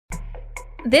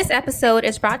This episode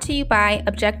is brought to you by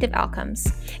Objective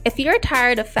Outcomes. If you're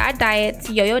tired of fad diets,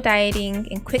 yo-yo dieting,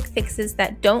 and quick fixes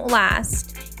that don't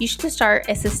last, you should start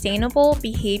a sustainable,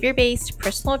 behavior-based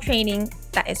personal training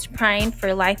that is primed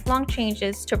for lifelong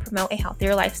changes to promote a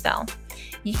healthier lifestyle.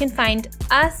 You can find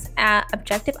us at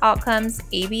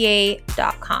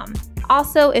objectiveoutcomesaba.com.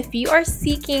 Also, if you are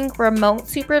seeking remote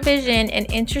supervision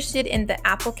and interested in the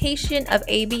application of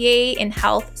ABA in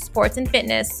health, sports, and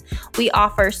fitness, we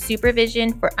offer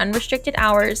supervision for unrestricted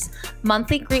hours,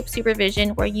 monthly group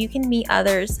supervision where you can meet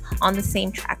others on the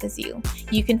same track as you.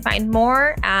 You can find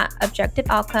more at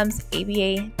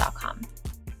objectiveoutcomesaba.com.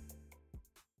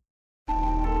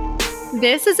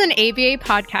 This is an ABA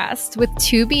podcast with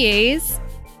two BAs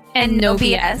and no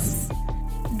BS.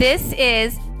 This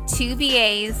is two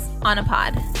BAs on a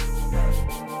pod.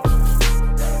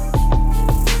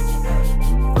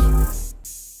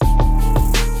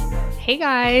 Hey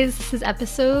guys, this is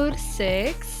episode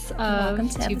 6 of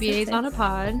Two BAs on a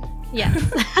Pod.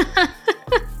 Yes.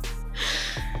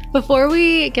 Before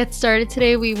we get started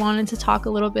today, we wanted to talk a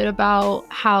little bit about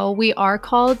how we are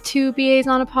called Two BAs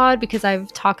on a Pod, because I've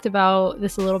talked about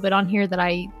this a little bit on here that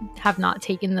I have not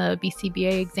taken the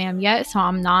BCBA exam yet, so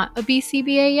I'm not a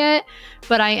BCBA yet,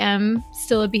 but I am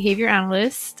still a behavior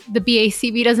analyst. The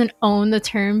BACB doesn't own the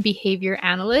term behavior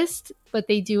analyst, but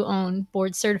they do own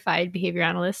board certified behavior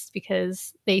analysts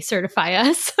because they certify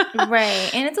us.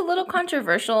 Right. And it's a little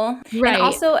controversial. Right. And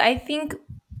also, I think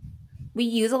we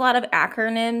use a lot of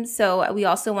acronyms, so we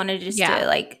also wanted just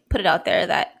to put it out there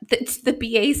that the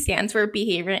BA stands for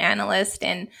behavior analyst.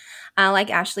 And like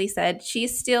Ashley said,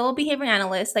 she's still a behavior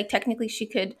analyst. Like technically she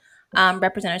could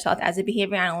represent herself as a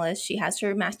behavior analyst. She has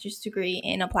her master's degree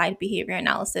in applied behavior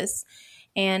analysis.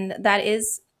 And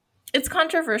it's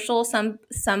controversial. Some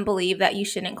believe that you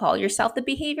shouldn't call yourself the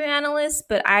behavior analyst,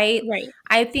 but I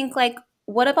think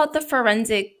what about the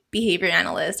forensic behavior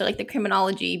analyst or the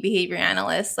criminology behavior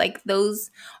analyst,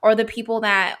 those, or the people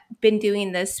that been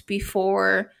doing this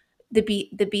before the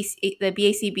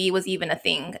BACB was even a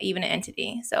thing, even an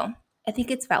entity. So I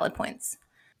think it's valid points.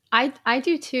 I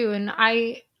do too. And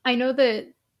I know that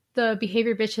the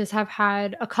Behavior Bitches have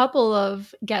had a couple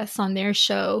of guests on their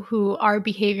show who are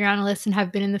behavior analysts and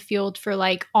have been in the field for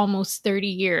almost 30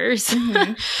 years.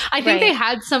 Mm-hmm. I think they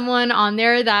had someone on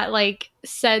there that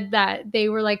said that they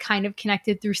were kind of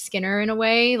connected through Skinner in a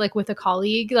way, with a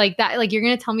colleague that, you're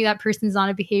going to tell me that person's not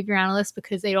a behavior analyst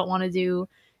because they don't want to do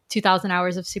 2,000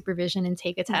 hours of supervision and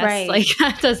take a test. Right.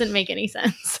 That doesn't make any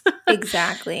sense.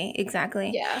 Exactly.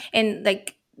 Yeah. And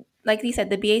like you said,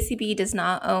 the BACB does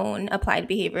not own applied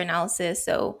behavior analysis,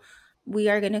 so we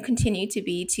are going to continue to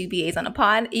be two BAs on a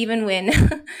pod, even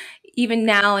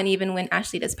now, and even when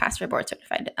Ashley does pass her board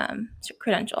certified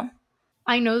credential.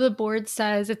 I know the board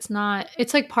says it's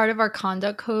part of our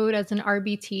conduct code as an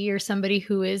RBT or somebody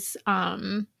who is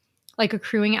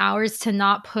accruing hours to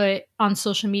not put on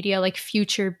social media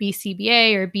future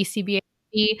BCBA or BCBA.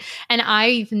 And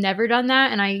I've never done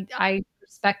that, and I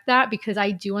respect that because I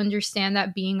do understand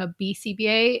that being a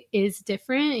BCBA is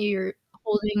different. You're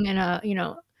holding a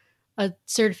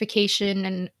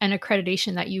certification and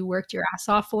accreditation that you worked your ass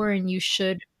off for, and you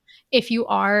should, if you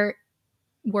are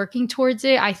working towards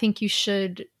it, I think you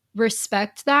should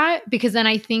respect that, because then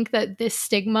I think that this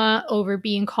stigma over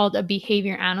being called a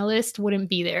behavior analyst wouldn't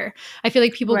be there. I feel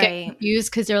like people get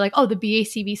confused because they're like, oh, the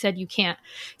BACB said you can't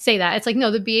say that. It's no,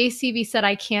 the BACB said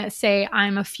I can't say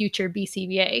I'm a future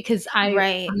BCBA because I'm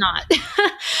not.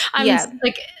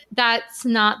 That's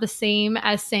not the same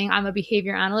as saying I'm a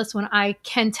behavior analyst when I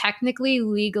can technically,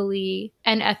 legally,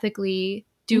 and ethically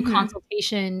do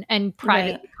consultation and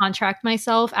privately contract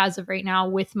myself as of right now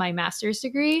with my master's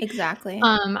degree. Exactly.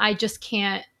 I just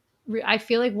can't. I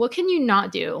feel what can you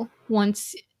not do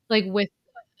once with?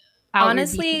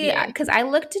 Honestly, because I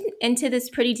looked into this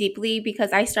pretty deeply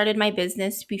because I started my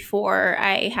business before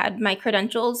I had my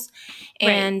credentials,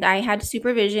 and I had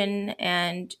supervision,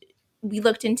 and we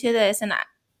looked into this, and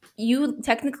you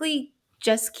technically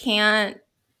just can't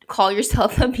call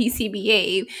yourself a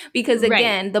BCBA because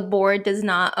again, the board does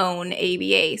not own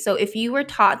ABA. So if you were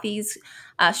taught these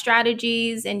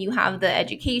strategies and you have the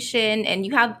education and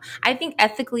you have, I think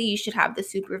ethically you should have the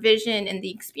supervision and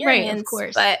the experience, of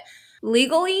course. But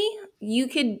legally you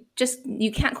can't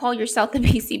call yourself the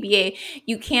BCBA.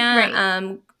 You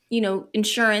can't,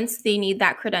 insurance, they need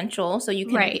that credential. So you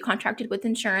can be contracted with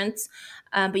insurance.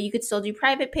 But you could still do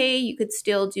private pay. You could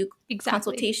still do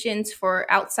consultations for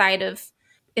outside of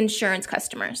insurance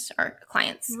customers or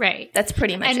clients. Right. That's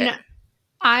pretty much it.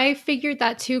 I figured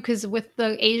that too, because with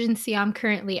the agency I'm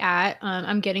currently at,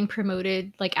 I'm getting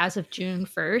promoted like as of June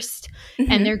 1st,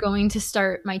 and they're going to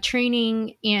start my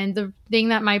training. And the thing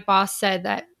that my boss said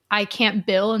that I can't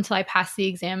bill until I pass the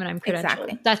exam and I'm credentialed.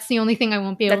 Exactly. That's the only thing I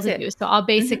won't be able to do. So I'll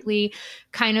basically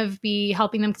kind of be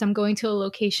helping them because I'm going to a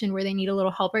location where they need a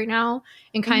little help right now,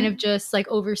 and kind of just like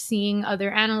overseeing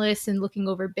other analysts and looking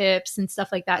over BIPs and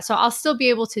stuff like that. So I'll still be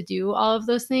able to do all of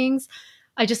those things.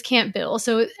 I just can't bill.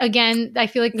 So again, I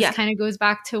feel like this kind of goes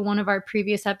back to one of our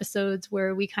previous episodes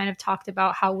where we kind of talked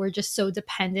about how we're just so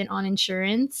dependent on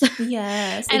insurance.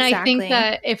 Yes. And I think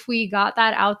that if we got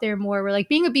that out there more, we're like,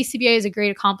 being a BCBA is a great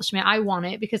accomplishment. I want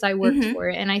it because I worked for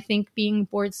it. And I think being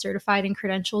board certified and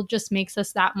credentialed just makes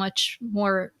us that much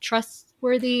more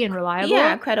trustworthy and reliable.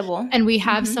 Yeah, credible. And we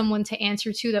have someone to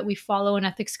answer to that we follow an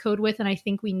ethics code with. And I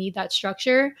think we need that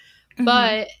structure.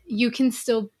 But you can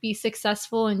still be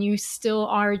successful and you still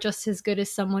are just as good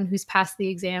as someone who's passed the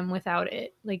exam without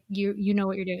it. Like you know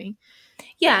what you're doing.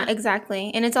 Yeah,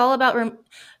 exactly. And it's all about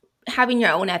having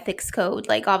your own ethics code.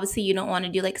 Like obviously you don't want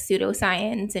to do like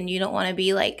pseudoscience, and you don't want to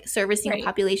be like servicing a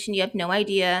population you have no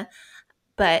idea.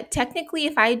 But technically,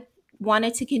 if I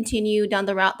wanted to continue down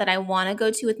the route that I want to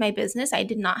go to with my business, I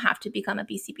did not have to become a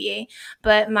BCBA.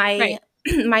 But my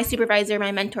my supervisor,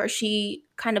 my mentor, she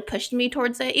kind of pushed me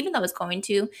towards it, even though I was going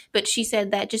to. But she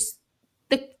said that just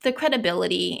the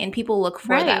credibility, and people look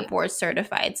for that board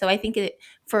certified. So I think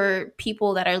for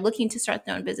people that are looking to start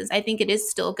their own business, I think it is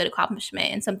still a good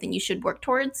accomplishment and something you should work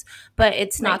towards. But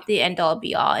it's not the end all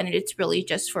be all, and it's really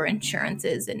just for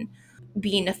insurances and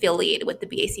being affiliated with the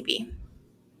BACB.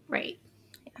 Right.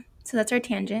 Yeah. So that's our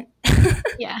tangent.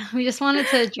 Yeah, we just wanted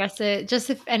to address it.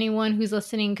 Just if anyone who's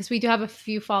listening, because we do have a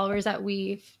few followers that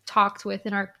we've talked with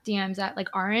in our DMs that like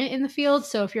aren't in the field.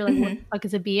 So if you're like, what the fuck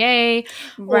is a BA?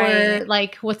 Or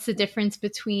like, what's the difference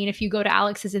between, if you go to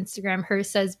Alex's Instagram,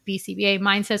 hers says BCBA,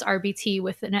 mine says RBT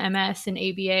with an MS and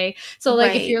ABA. So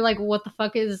like, if you're like, what the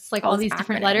fuck is like all these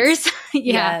different letters?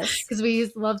 Because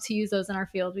we love to use those in our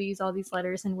field. We use all these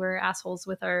letters and we're assholes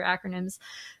with our acronyms.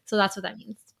 So that's what that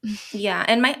means. Yeah.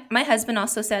 And my husband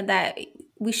also said that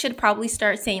we should probably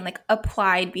start saying like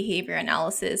applied behavior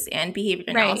analysis and behavior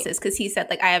analysis, because he said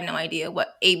like I have no idea what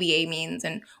ABA means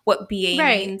and what BA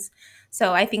means.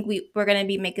 So I think we're going to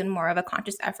be making more of a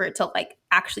conscious effort to like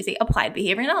actually say applied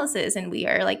behavior analysis, and we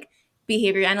are like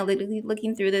behavior analytically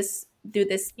looking through this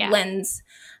lens,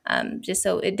 just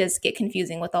so it does get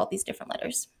confusing with all these different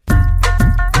letters.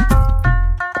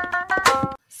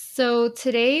 So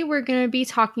today we're going to be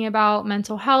talking about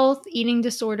mental health, eating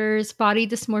disorders, body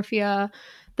dysmorphia,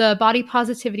 the body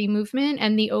positivity movement,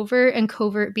 and the overt and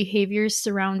covert behaviors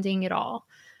surrounding it all.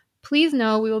 Please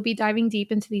know we will be diving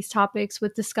deep into these topics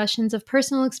with discussions of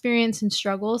personal experience and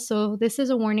struggle. So this is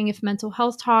a warning if mental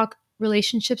health talk,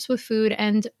 relationships with food,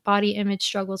 and body image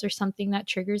struggles are something that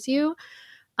triggers you.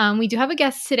 We do have a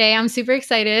guest today. I'm super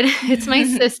excited. It's my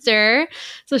sister.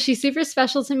 So she's super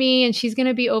special to me, and she's going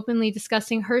to be openly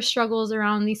discussing her struggles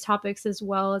around these topics as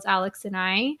well as Alex and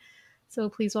I. So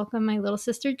please welcome my little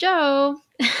sister, Jo.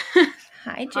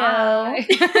 Hi, Jo.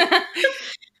 Hi.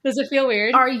 Does it feel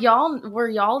weird? Were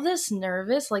y'all this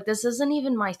nervous? Like, this isn't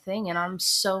even my thing, and I'm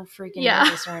so freaking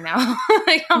nervous right now.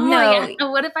 Like,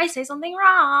 what if I say something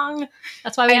wrong?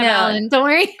 That's why we have Alan. Don't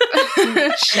worry.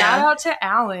 Shout out to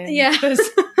Alan. Yeah.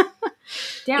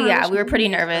 Damn, we were pretty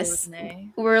nervous.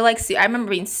 We were like, I remember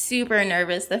being super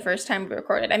nervous the first time we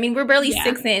recorded. I mean, we're barely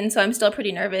 6 in, so I'm still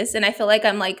pretty nervous, and I feel like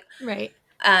I'm like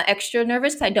extra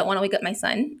nervous because I don't want to wake up my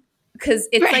son. Because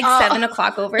it's like 7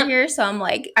 o'clock over here. So I'm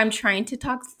like, I'm trying to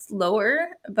talk slower,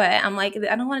 but I'm like,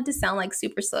 I don't want it to sound like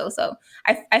super slow. So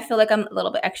I feel like I'm a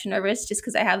little bit extra nervous just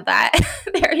because I have that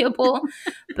variable.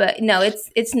 But no,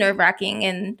 it's nerve wracking.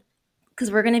 And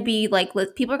because we're going to be like,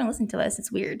 people are going to listen to us.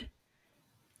 It's weird.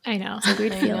 I know. It's a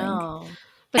weird feeling.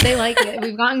 But they like it.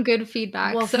 We've gotten good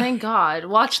feedback. Well, thank God.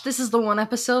 This is the one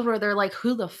episode where they're like,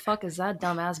 who the fuck is that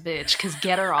dumbass bitch? Because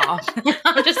get her off.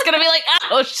 I'm just going to be like,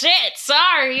 oh, shit,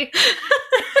 sorry.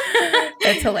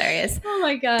 That's hilarious. Oh,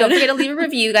 my God. Don't forget to leave a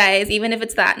review, guys, even if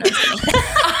it's that. No,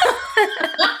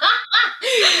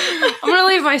 I'm going to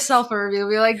leave myself a review.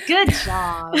 Be like, good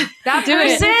job.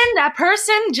 That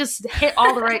person just hit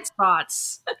all the right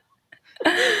spots.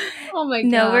 Oh my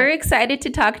God. No, we're excited to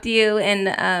talk to you, and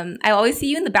I always see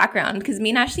you in the background because me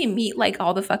and Ashley meet like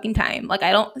all the fucking time. Like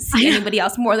I don't see anybody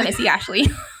else more than I see Ashley.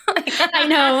 I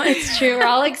know, it's true.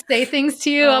 I'll like say things to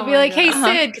you. I'll be like, hey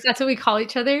Sid, because that's what we call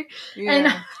each other.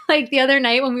 And like the other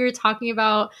night when we were talking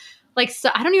about like, so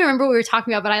I don't even remember what we were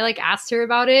talking about, but I like asked her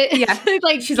about it. Yeah.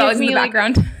 Like she's always in the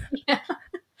background.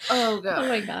 Oh God. Oh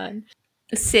my God.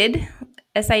 Sid,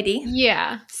 SID?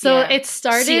 Yeah. So it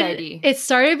started. CID. It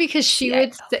started because she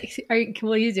would.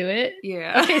 Will you do it?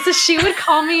 Yeah. Okay. So she would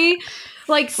call me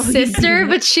like sister,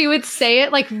 but she would say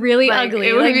it like really ugly.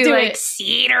 It would be like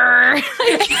cedar.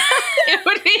 It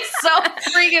would be so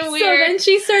freaking weird. So then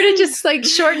she started just like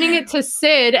shortening it to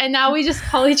Sid, and now we just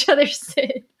call each other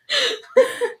Sid.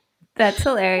 That's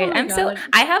hilarious.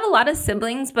 I have a lot of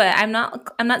siblings, but I'm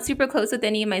not super close with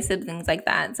any of my siblings like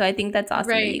that. So I think that's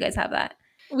awesome that you guys have that.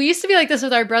 We used to be like this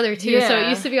with our brother too, so it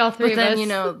used to be all three of us. But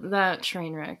then, that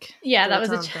train wreck. Yeah, that was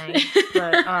a thing.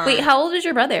 But, wait, how old is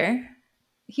your brother?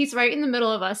 He's right in the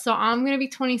middle of us. So I'm going to be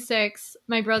 26.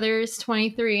 My brother's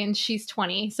 23 and she's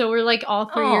 20. So we're like all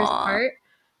 3 years apart.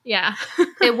 Yeah.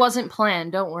 It wasn't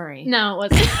planned. Don't worry. No, it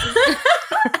wasn't.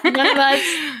 None of us.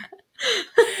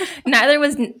 Neither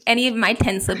was any of my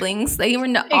 10 siblings. They were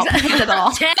not at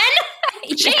all. 10?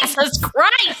 Jesus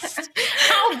Christ!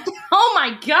 Oh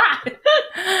my God!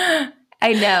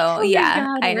 I know. Oh yeah,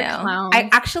 God, I know.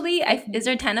 Is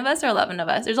there 10 of us or 11 of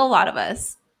us? There's a lot of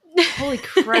us. Holy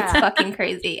crap! It's fucking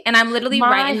crazy, and I'm literally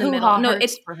right in the middle. No,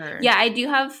 it's for her. Yeah, I do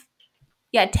have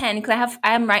 10 because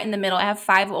I am right in the middle. I have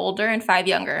 5 older and 5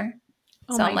 younger,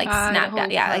 so I'm like smack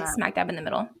dab. Yeah, like smack dab in the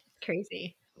middle.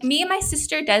 Crazy. Me and my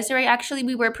sister Desiree, actually,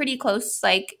 we were pretty close,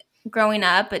 like growing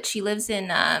up, but she lives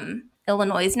in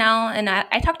Illinois now, and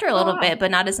I talked to her a little bit, but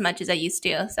not as much as I used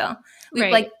to. So we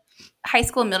like high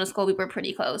school, middle school, we were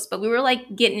pretty close, but we were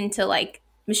like getting into like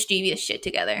mischievous shit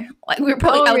together. Like we were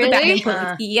probably out the back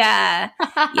influence. Yeah.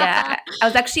 I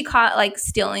was actually caught like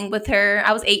stealing with her.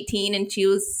 I was 18 and she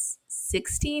was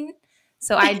 16,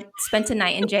 so I spent a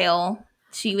night in jail.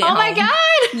 She went home. My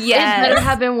God! Yeah, it better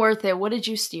have been worth it. What did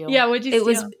you steal? Yeah, what did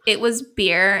you steal? It was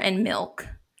beer and milk.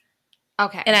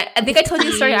 Okay, and I think I told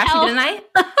you the story actually, didn't I?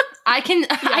 I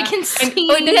can see.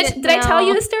 Wait, did I tell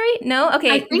you the story? No, okay,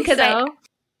 I think because so.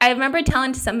 I remember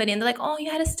telling to somebody, and they're like, "Oh,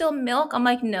 you had to steal milk." I'm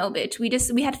like, "No, bitch. We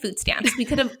had food stamps. We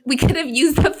could have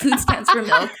used the food stamps for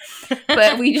milk,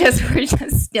 but we were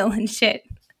just stealing shit,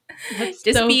 That's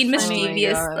just so being funny.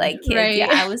 mischievous like kids." Right.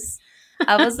 Yeah,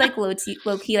 I was like low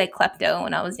key like klepto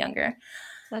when I was younger.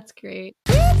 That's great.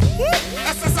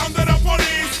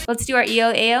 Let's do our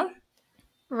EO-AO.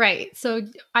 Right. So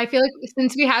I feel like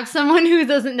since we have someone who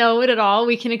doesn't know it at all,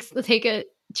 we can take a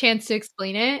chance to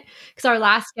explain it, because our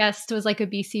last guest was like a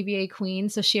BCBA queen,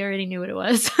 so she already knew what it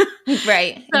was.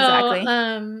 Right. So,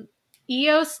 exactly.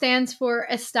 EO stands for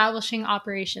establishing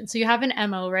operation. So you have an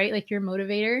MO, right? Like your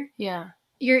motivator. Yeah.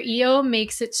 Your EO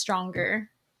makes it stronger.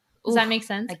 Does that make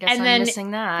sense? I guess I'm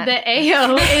missing that. The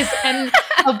AO is an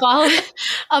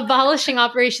abolishing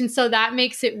operation, so that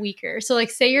makes it weaker. So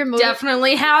like say you're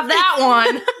definitely have that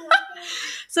one.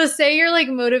 So say you're like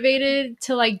motivated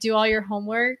to like do all your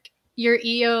homework, your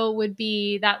EO would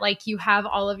be that like you have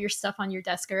all of your stuff on your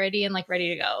desk already and like ready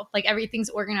to go. Like everything's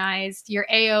organized. Your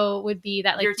AO would be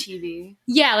that like your TV.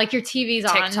 Yeah, like your TV's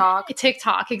on.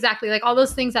 TikTok, exactly. Like all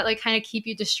those things that like kind of keep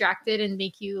you distracted and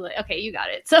make you like, okay, you got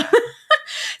it.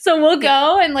 So we'll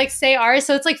go and like say ours.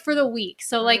 So it's like for the week.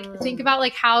 So like think about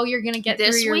like how you're gonna get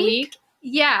this through your week.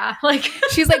 Yeah. Like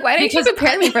she's like, why didn't you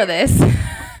prepare me for this?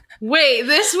 Wait,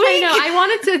 this week? I know. I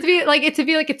wanted to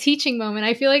be like a teaching moment.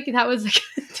 I feel like that was like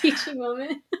a teaching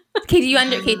moment. Okay,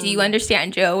 do you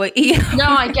understand, Joe? What No,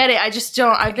 I get it. I just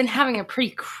don't. I've been having a pretty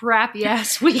crappy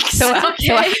ass week. So AO.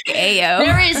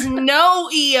 There is no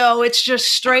EO. It's just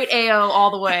straight AO all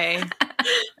the way.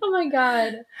 Oh my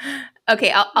God.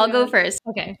 Okay, I'll go first.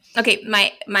 Okay.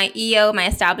 My EO, my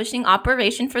establishing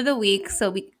operation for the week, so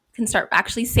we can start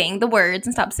actually saying the words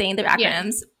and stop saying the acronyms.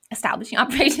 Yeah. Establishing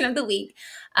operation of the week.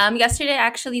 Yesterday, I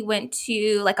actually went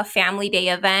to like a family day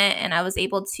event, and I was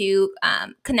able to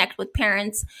connect with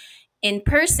parents in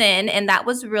person, and that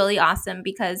was really awesome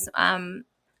because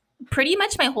pretty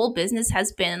much my whole business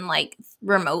has been like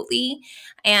remotely,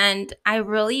 and I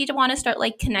really want to start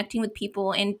like connecting with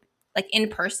people in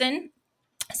person.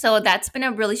 So that's been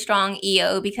a really strong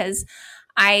EO because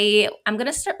I'm going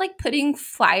to start like putting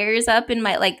flyers up in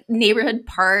my like neighborhood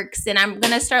parks, and I'm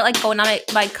going to start like going on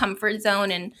my comfort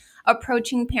zone and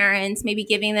approaching parents, maybe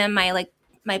giving them my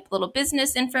little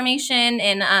business information,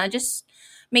 and just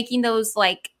making those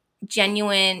like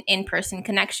genuine in-person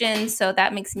connections. So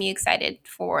that makes me excited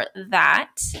for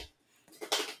that.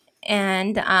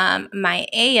 And my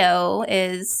AO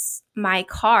is my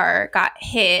car got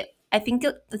hit. I think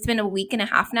it's been a week and a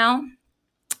half now.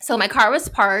 So my car was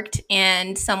parked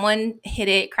and someone hit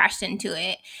it, crashed into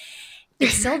it. It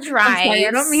still drives. Sorry,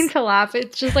 I don't mean to laugh.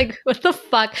 It's just like, what the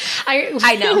fuck?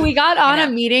 I know. We got on a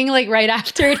meeting like right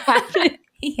after it happened.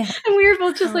 Yeah. And we were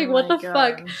both just like, what the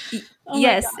fuck? Oh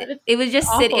yes, it was just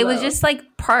it was just like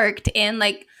parked, and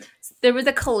like there was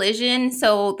a collision,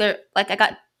 so there like I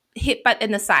got hit by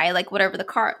in the side, like whatever the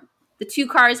two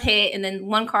cars hit, and then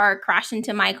one car crashed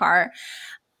into my car.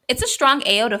 It's a strong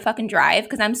AO to fucking drive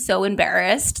because I'm so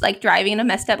embarrassed, like driving in a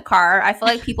messed up car. I feel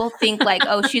like people think like,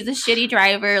 oh, she's a shitty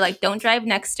driver, like don't drive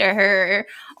next to her,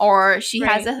 or she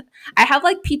has I have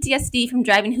like PTSD from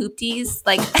driving hoopties.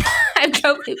 Like I've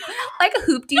drove like a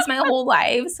hoopties my whole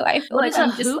life, so I feel like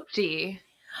I'm just hoopty.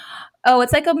 Oh,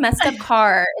 it's like a messed up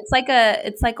car. It's like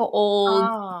a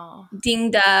old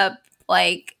dinged up,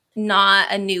 like not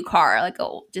a new car, like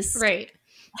just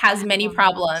has many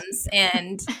problems,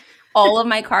 and all of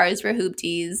my cars were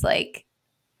hoopties, like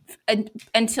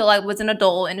until I was an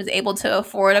adult and was able to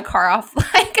afford a car off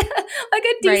like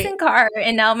a decent car,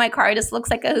 and now my car just looks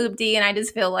like a hoopty, and I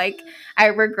just feel like I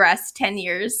regressed 10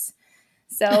 years.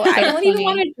 So I don't even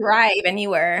want to drive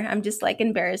anywhere. I'm just like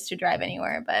embarrassed to drive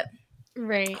anywhere, but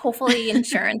hopefully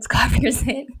insurance covers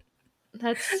it.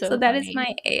 That's so that is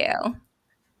my AO.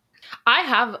 I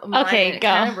have mine. Okay, it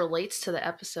kind of relates to the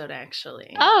episode,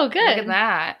 actually. Oh, good. Look at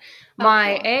that.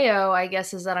 My AO, I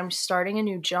guess, is that I'm starting a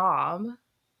new job,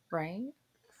 right?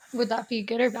 Would that be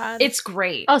good or bad? It's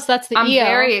great. Oh, so that's the I'm EO. I'm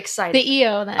very excited. The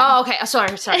EO, then. Oh, okay. Sorry.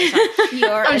 I'm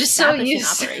just so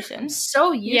used to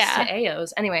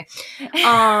AOs. Anyway,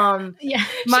 my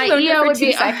EO would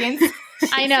be 2 seconds.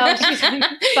 I know.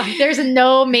 Fuck, there's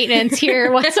no maintenance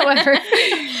here whatsoever.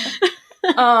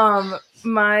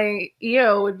 My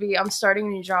EO would be I'm starting a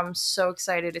new job. I'm so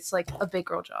excited. It's like a big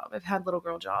girl job. I've had little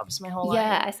girl jobs my whole life.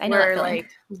 Yes, I know. Where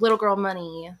like little girl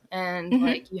money, and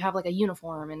like you have like a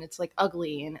uniform, and it's like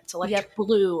ugly, and it's electric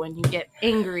blue, and you get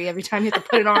angry every time you have to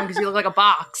put it on because you look like a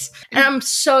box. And I'm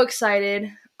so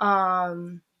excited.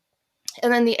 And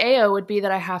then the AO would be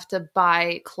that I have to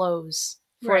buy clothes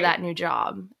for that new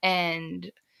job,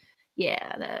 and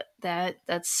yeah,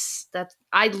 that's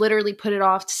I literally put it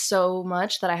off so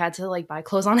much that I had to like buy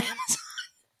clothes on Amazon.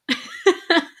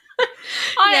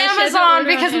 Amazon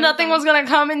because nothing was gonna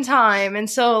come in time, and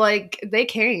so like they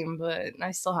came, but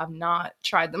I still have not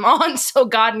tried them on, so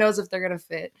God knows if they're gonna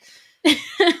fit.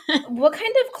 What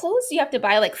kind of clothes do you have to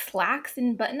buy? Like slacks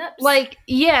and button-ups? Like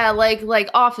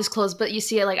office clothes, but you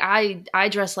see, like I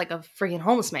dress like a freaking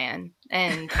homeless man,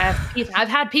 and I've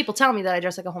had people tell me that I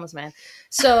dress like a homeless man.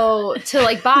 So to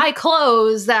like buy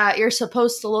clothes that you're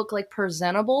supposed to look like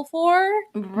presentable for,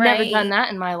 never done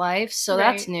that in my life, so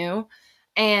that's new,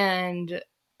 and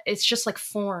it's just like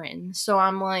foreign. So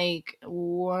I'm like,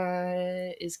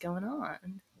 what is going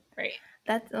on? Right.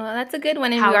 That's a good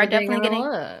one, and we are definitely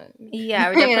gonna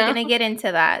we're definitely gonna get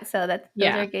into that. So those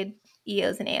are good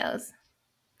EOs and AOs.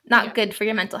 Not good for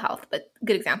your mental health, but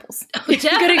good examples.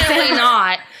 Definitely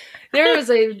not. There was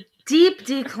a deep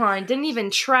decline. Didn't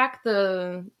even track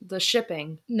the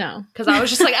shipping. No, because I was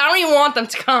just like, I don't even want them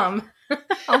to come.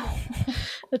 Oh,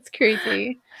 that's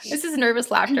crazy. This is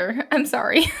nervous laughter. I'm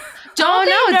sorry. Don't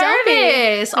be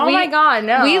nervous. Oh my God,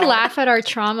 no. We laugh at our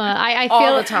trauma. I feel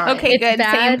all the time. Okay, good.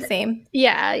 Bad. Same.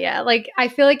 Yeah. Like I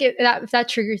feel like if that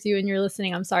triggers you and you're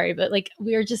listening, I'm sorry, but like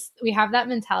we have that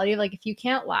mentality of like if you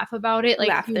can't laugh about it,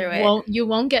 like you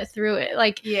won't get through it.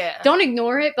 Like don't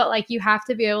ignore it, but like you have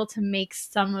to be able to make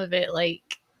some of it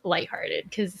like lighthearted,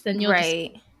 because then you'll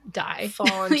just die,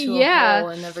 fall into a hole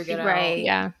and never get out.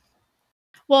 Yeah.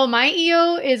 Well, my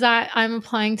EO is that I'm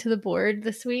applying to the board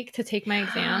this week to take my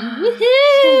exam.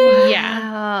 Woohoo!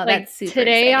 Yeah. Like that's super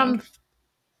exciting.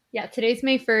 Today's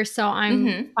May 1st, so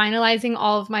I'm finalizing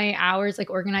all of my hours, like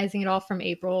organizing it all from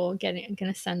April, I'm going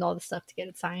to send all the stuff to get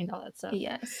it signed, all that stuff.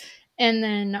 Yes. And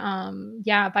then,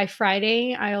 by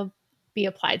Friday, I'll be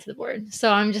applied to the board.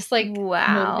 So I'm just like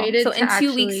motivated. So in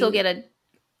 2 weeks, you'll get an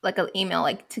email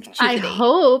like to choose I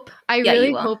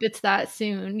really hope it's that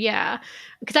soon. Yeah,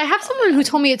 because I have someone who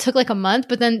told me it took like a month,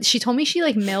 but then she told me she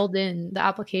like mailed in the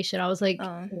application. I was like,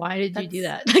 why did you do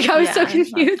that? Like I was so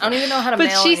confused. I don't even know how to mail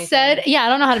anything. But she said, I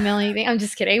don't know how to mail anything. I'm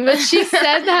just kidding. But she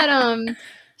said that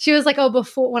she was like,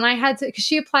 before when I had to, because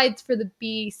she applied for the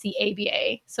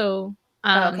BCABA, so.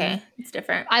 Okay, it's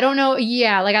different. I don't know.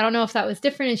 Yeah, like I don't know if that was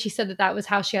different, and she said that was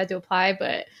how she had to apply.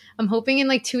 But I'm hoping in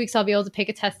like 2 weeks I'll be able to pick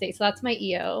a test date. So that's my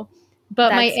EO. But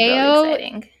that's my AO, really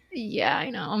exciting. Yeah,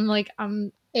 I know.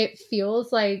 It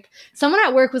feels like someone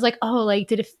at work was like, "Oh,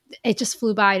 like it just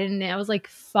flew by, didn't it?" I was like,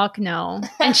 "Fuck no!"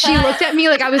 And she looked at me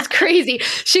like I was crazy.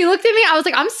 She looked at me. I was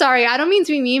like, "I'm sorry. I don't mean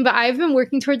to be mean, but I've been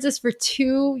working towards this for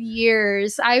 2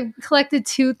 years. I've collected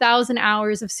 2,000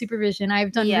 hours of supervision.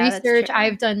 I've done research.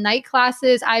 I've done night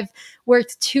classes. I've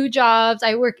worked 2 jobs.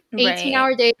 I work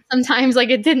 18-hour days sometimes. Like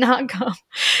it did not go.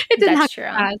 It did not go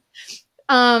fast.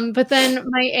 But then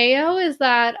my AO is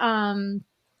that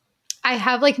I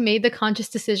have like made the conscious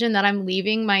decision that I'm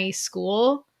leaving my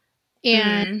school,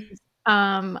 and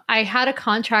I had a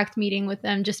contract meeting with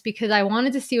them just because I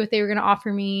wanted to see what they were going to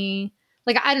offer me.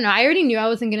 Like, I don't know. I already knew I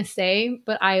wasn't going to stay,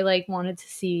 but I like wanted to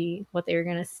see what they were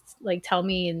going to like tell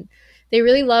me. And they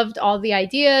really loved all the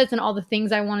ideas and all the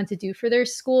things I wanted to do for their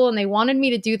school. And they wanted me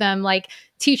to do them, like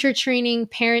teacher training,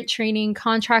 parent training,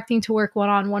 contracting to work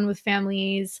one-on-one with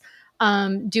families,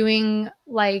 doing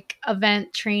like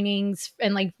event trainings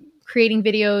and like creating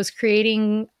videos,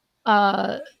 creating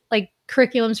like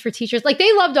curriculums for teachers. Like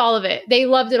they loved all of it. They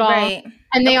loved it all. Right.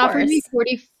 And they offered me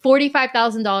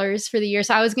 $45,000 for the year.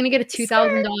 So I was going to get a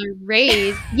 $2,000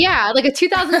 raise. Yeah, like a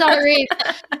 $2,000 raise.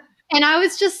 And I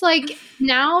was just like,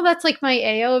 now that's like my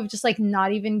AO of just like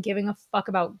not even giving a fuck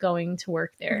about going to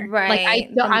work there. Right.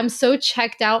 Like I'm so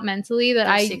checked out mentally that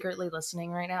I'm secretly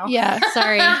listening right now. Yeah,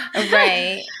 sorry.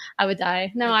 Right. I would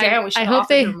die. No, damn, I hope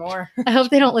they more. I hope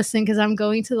they don't listen because I'm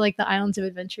going to like the Islands of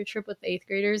Adventure trip with the 8th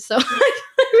graders. So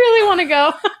I really want to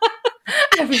go.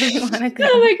 I really want to go.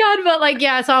 Oh my God. But like,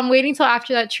 yeah, so I'm waiting till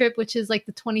after that trip, which is like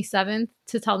the 27th,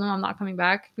 to tell them I'm not coming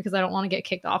back because I don't want to get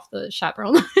kicked off the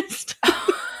chaperone list.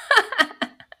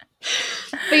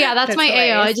 But yeah, that's my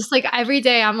hilarious. AO. I just like every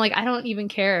day I'm like, I don't even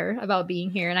care about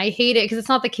being here. And I hate it because it's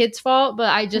not the kids' fault, but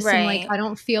I just am like, I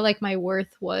don't feel like my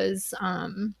worth was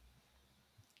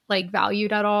like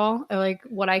valued at all, or like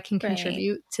what I can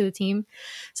contribute to the team.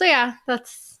 So yeah,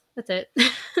 that's it.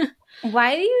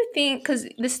 Why do you think, because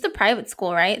this is a private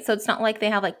school, right? So it's not like they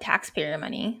have like taxpayer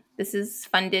money. This is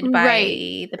funded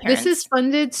by the parents. This is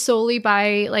funded solely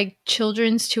by like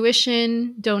children's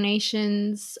tuition,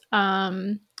 donations.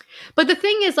 But the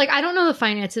thing is, like, I don't know the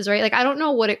finances, right? Like, I don't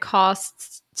know what it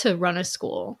costs to run a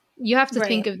school. You have to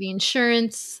think of the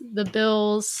insurance, the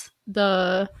bills,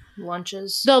 the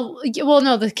lunches.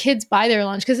 The kids buy their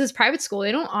lunch because it's private school.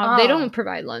 They don't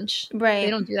provide lunch. Right. They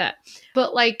don't do that.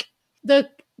 But like the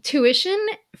tuition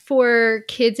for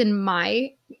kids in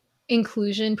my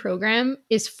inclusion program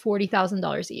is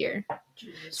 $40,000 a year.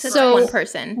 So one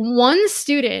person, one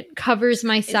student covers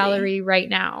my salary right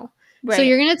now. Right. So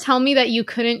you're going to tell me that you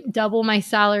couldn't double my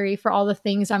salary for all the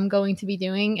things I'm going to be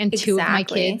doing, and two of my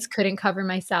kids couldn't cover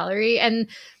my salary. And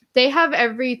they have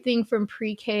everything from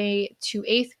pre-K to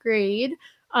 8th grade.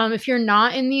 If you're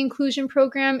not in the inclusion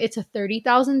program, it's a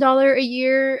 $30,000 a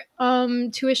year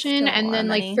tuition. And then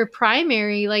like for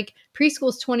primary, like preschool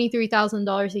is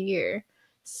 $23,000 a year.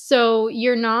 So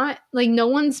you're not like, no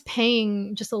one's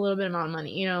paying just a little bit amount of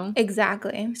money, you know?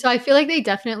 Exactly. So I feel like they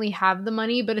definitely have the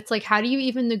money, but it's like, how do you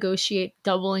even negotiate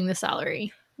doubling the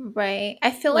salary? Right.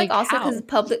 I feel like also because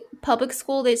public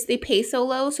school, they pay so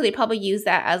low, so they probably use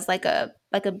that as like a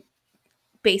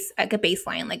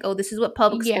baseline. Like, oh, this is what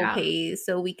public school pays,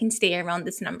 so we can stay around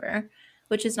this number,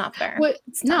 which is not fair.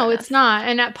 It's not.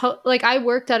 And like I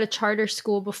worked at a charter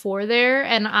school before there,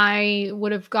 and I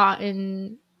would have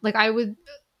gotten like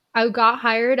I got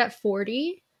hired at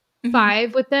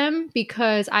 45 with them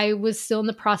because I was still in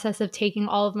the process of taking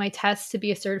all of my tests to be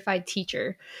a certified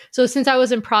teacher. So since I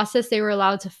was in process, they were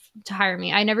allowed to hire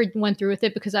me. I never went through with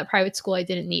it because at private school I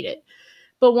didn't need it.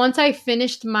 But once I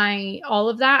finished all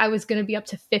of that, I was going to be up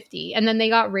to 50. And then they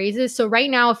got raises. So right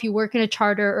now, if you work in a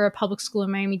charter or a public school in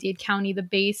Miami-Dade County, the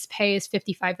base pay is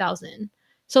 $55,000.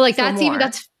 So like that's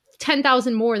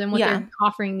 $10,000 more than what they're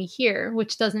offering me here,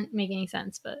 which doesn't make any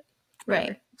sense, but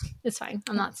whatever. It's fine.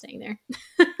 I'm not staying there.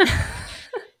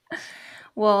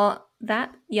 Well,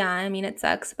 I mean, it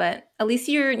sucks, but at least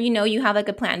you have like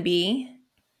a plan B.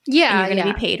 Yeah. And you're going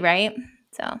to be paid, right?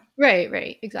 So.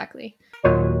 Right. Exactly.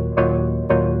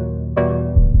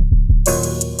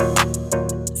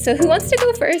 So who wants to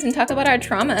go first and talk about our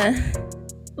trauma?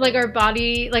 Like our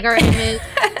body, like our image,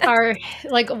 our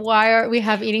like why are we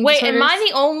have eating disorders? Wait, am I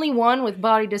the only one with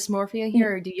body dysmorphia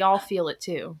here, or do y'all feel it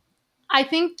too? I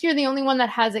think you're the only one that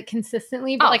has it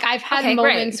consistently, but like I've had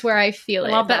moments where I feel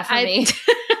it. Love that for me.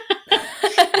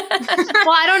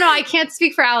 Well, I don't know. I can't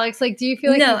speak for Alex. Like, do you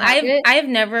feel like no? I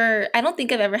don't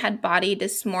think I've ever had body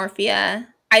dysmorphia.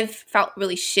 I've felt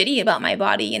really shitty about my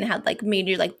body and had like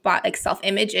major like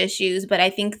self-image issues, but I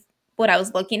think what I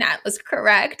was looking at was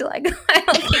correct. Like I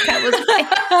don't think I was like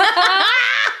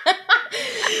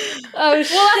oh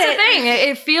shit. Well, that's the thing.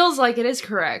 It feels like it is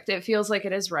correct. It feels like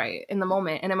it is right in the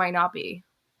moment, and it might not be.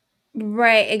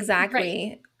 Right, exactly.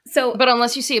 Right. So, but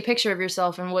unless you see a picture of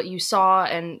yourself and what you saw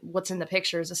and what's in the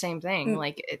picture is the same thing.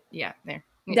 Like there.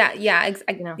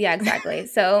 Exactly.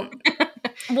 So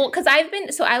well, because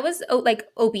I was like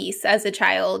obese as a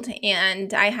child,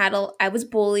 and I was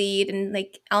bullied in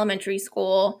like elementary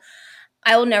school.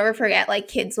 I will never forget like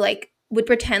kids like would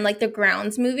pretend like the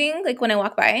ground's moving, like when I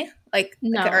walk by, like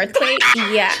an earthquake.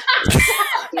 Yeah.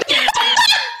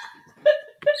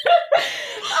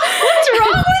 What's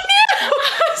wrong with you?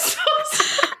 I'm so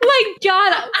sorry. My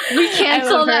God, we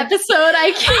canceled the episode.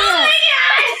 I can't.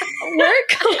 We're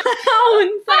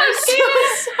clowns. I'm so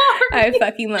sorry. I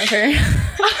fucking love her.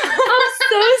 I'm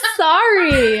so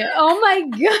sorry. Oh my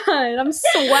God, I'm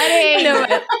sweating. No,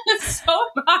 so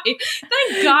am I.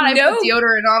 Thank God I put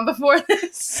deodorant on before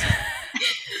this.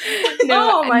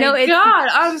 Oh my God,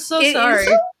 I'm so sorry.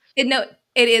 It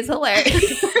is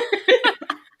hilarious.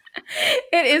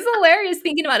 It is hilarious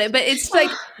thinking about it, but it's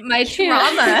like my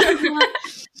trauma.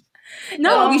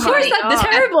 No, of course that's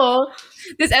terrible.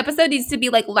 This episode needs to be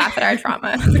like laugh at our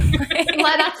trauma.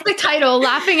 That's the title,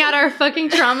 laughing at our fucking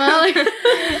trauma. Like,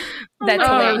 that's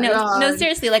hilarious. No,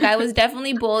 seriously, like I was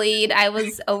definitely bullied. I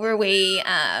was overweight.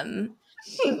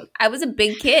 I was a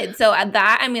big kid. So at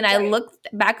that, I mean, I looked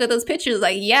back at those pictures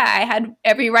like, yeah, I had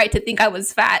every right to think I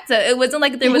was fat. So it wasn't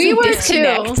like there was a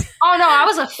disconnect. Too. Oh no, I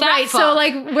was a fat fuck. So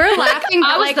like we're laughing, but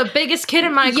I was like the biggest kid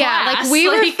in my class. Yeah, like we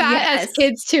were fat as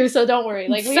kids too, so don't worry.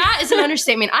 Like fat is an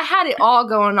understatement. I had it all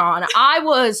going on. I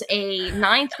was a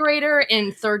 9th grader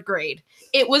in 3rd grade.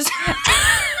 It was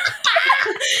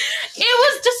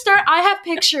to start. I have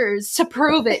pictures to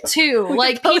prove it too.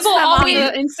 Like people always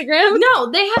on Instagram. No,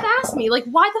 they have asked me like,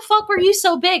 why the fuck were you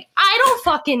so big? I don't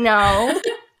fucking know.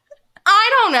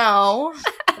 I don't know.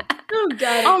 Oh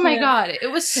God. Oh my God. It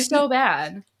was so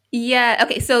bad. Yeah.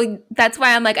 Okay. So that's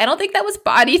why I'm like, I don't think that was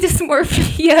body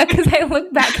dysmorphia, because I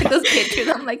look back at those pictures.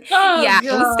 I'm like, I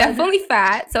was definitely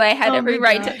fat. So I had every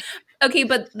right to. Okay.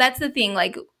 But that's the thing.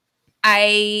 Like,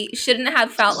 I shouldn't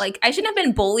have felt like I shouldn't have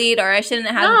been bullied, or I shouldn't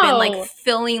have been like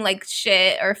feeling like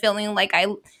shit, or feeling like I,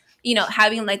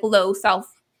 having like low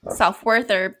self-worth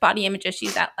or body image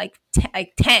issues at like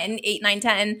 10, 8, 9,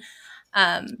 10.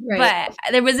 But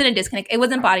there wasn't a disconnect. It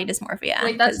wasn't body dysmorphia.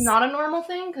 Wait, that's not a normal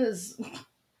thing?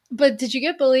 But did you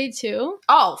get bullied too?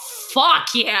 Oh, fuck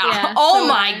yeah. Oh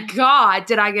my God,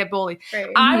 did I get bullied.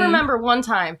 Right. I remember one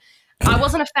time, I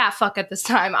wasn't a fat fuck at this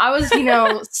time. I was,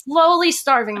 slowly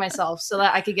starving myself so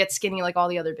that I could get skinny like all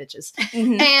the other bitches.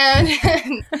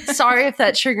 And sorry if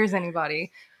that triggers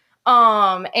anybody.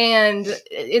 And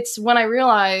it's when I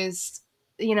realized,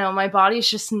 my body's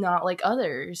just not like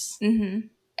others. And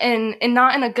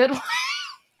not in a good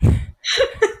way.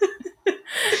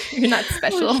 You're not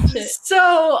special.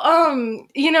 So,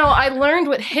 I learned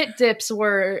what hit dips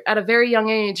were at a very young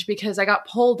age because I got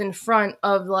pulled in front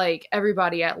of like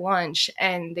everybody at lunch,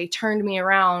 and they turned me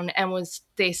around and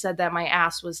they said that my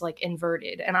ass was like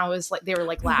inverted, and I was like, they were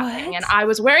like laughing, and I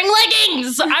was wearing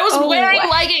leggings. I was wearing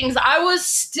leggings. I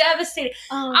was devastated.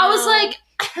 I was like,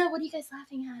 what are you guys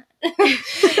laughing at? And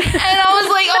I was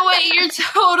like, oh wait, you're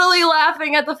totally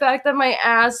laughing at the fact that my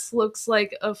ass looks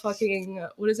like a fucking,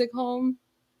 what is it called?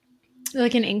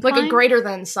 Like an incline? Like a greater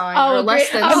than sign or less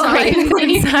than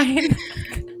sign.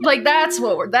 Like that's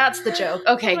the joke.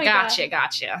 Okay,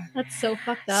 gotcha. That's so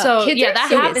fucked up. So kids that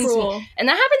happens to me. And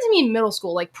that happened to me in middle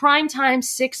school, like prime time,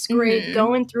 6th grade,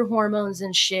 going through hormones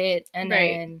and shit, and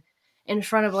then in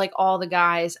front of like all the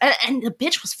guys, and the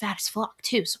bitch was fat as fuck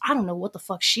too, so I don't know what the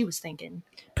fuck she was thinking.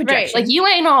 Projection. Like you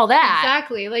ain't all that.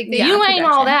 Exactly. Like you ain't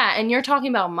all that, and you're talking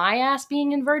about my ass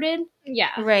being inverted. Yeah.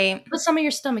 Right. Put some of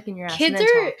your stomach in your ass. Kids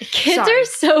are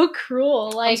so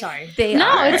cruel. Like, I'm sorry.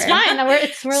 It's fine.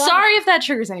 We're sorry if that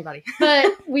triggers anybody.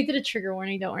 But we did a trigger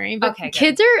warning. Don't worry. But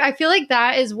kids are. I feel like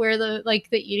that is where the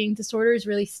eating disorders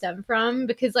really stem from,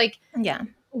 because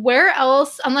where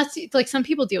else, unless like some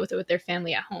people deal with it with their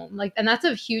family at home, like, and that's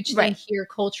a huge thing here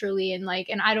culturally, and like,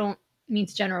 and I don't mean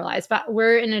to generalize, but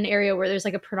we're in an area where there's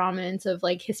like a predominance of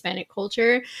like Hispanic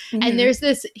culture, and there's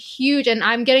this huge, and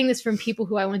I'm getting this from people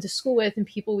who I went to school with and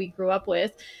people we grew up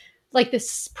with, like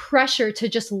this pressure to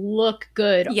just look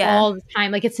good all the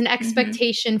time. Like it's an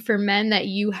expectation for men that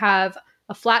you have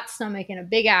a flat stomach and a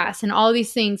big ass and all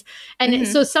these things, and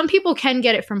so some people can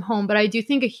get it from home, but I do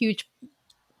think a huge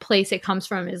place it comes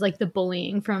from is like the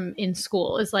bullying from in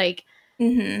school is like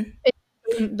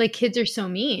like kids are so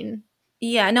mean.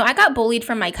 Yeah, no, I got bullied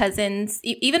from my cousins.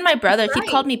 Even my brother, he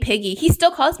called me Piggy. He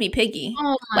still calls me Piggy.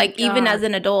 Oh my God. Even as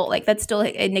an adult, like that's still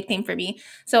a nickname for me.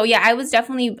 So yeah, I was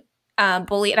definitely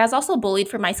bullied. And I was also bullied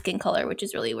for my skin color, which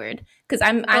is really weird because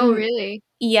I'm really?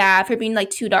 Yeah, for being like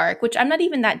too dark, which I'm not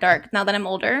even that dark now that I'm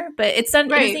older, but it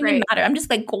doesn't even matter. I'm just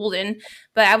like golden.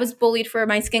 But I was bullied for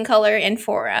my skin color and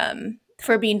for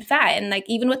being fat, and like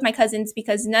even with my cousins,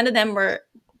 because none of them were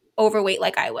overweight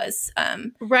like I was.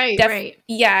 Right.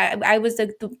 Yeah, I was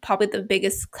probably the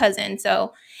biggest cousin,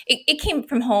 so it came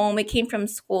from home, it came from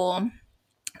school,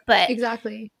 but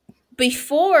exactly.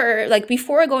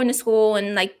 before going to school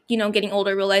and like, you know, getting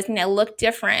older, realizing I looked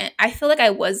different, I feel like I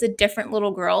was a different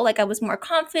little girl. Like I was more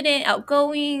confident,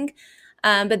 outgoing.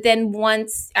 But then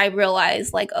once I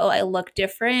realized like, oh, I look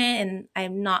different and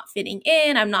I'm not fitting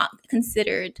in, I'm not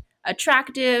considered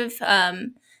attractive.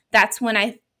 That's when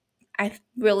I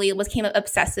really became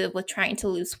obsessive with trying to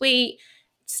lose weight,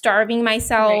 starving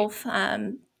myself.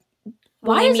 Right.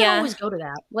 Why does it always go to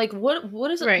that? Like, what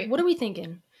is it? Right. What are we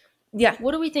thinking? Yeah.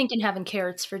 What are we thinking having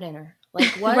carrots for dinner? Like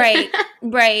what?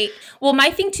 Right. Well, my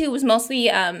thing too was mostly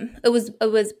it was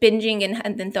binging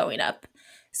and then throwing up.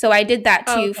 So I did that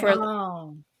too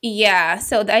yeah.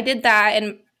 So I did that,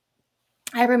 and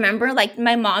I remember like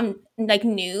my mom like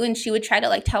knew, and she would try to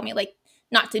like tell me like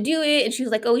not to do it, and she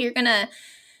was like, "Oh, the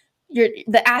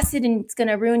acid and it's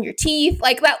gonna ruin your teeth."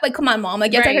 Like that. Like, come on, mom. I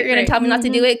guess you're gonna tell me not to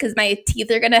do it because my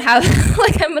teeth are gonna have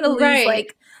like I'm gonna lose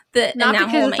like the not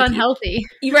because it's unhealthy,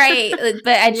 right?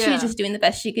 But she was just doing the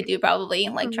best she could do, probably,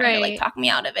 like trying to like talk me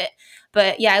out of it.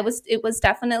 But yeah, it was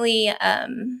definitely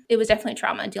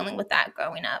trauma dealing with that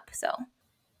growing up. So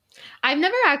I've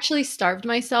never actually starved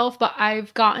myself, but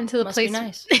I've gotten to the place. Be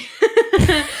nice.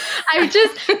 Because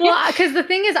the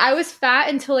thing is, I was fat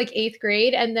until like 8th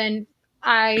grade, and then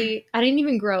I didn't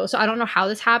even grow, so I don't know how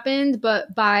this happened,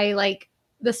 but by like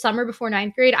the summer before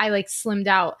 9th grade, I like slimmed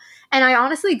out. And I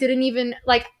honestly didn't even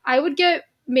like, I would get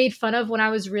made fun of when I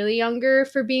was really younger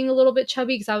for being a little bit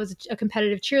chubby because I was a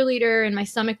competitive cheerleader and my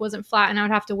stomach wasn't flat, and I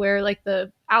would have to wear like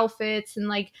the outfits, and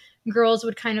like girls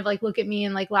would kind of like look at me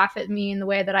and like laugh at me in the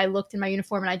way that I looked in my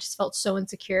uniform, and I just felt so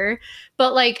insecure.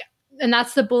 But like, and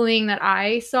that's the bullying that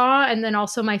I saw. And then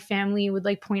also my family would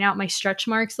like point out my stretch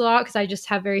marks a lot because I just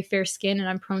have very fair skin and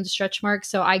I'm prone to stretch marks.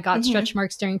 So I got stretch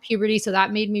marks during puberty. So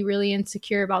that made me really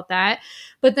insecure about that.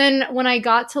 But then when I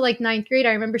got to like 9th grade,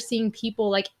 I remember seeing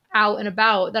people like out and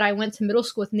about that I went to middle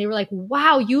school with, and they were like,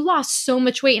 "Wow, you lost so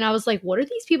much weight." And I was like, what are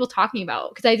these people talking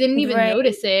about? Because I didn't even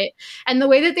notice it. And the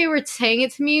way that they were saying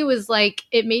it to me was like,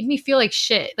 it made me feel like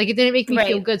shit. Like it didn't make me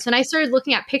feel good. So then I started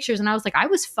looking at pictures and I was like, I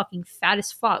was fucking fat as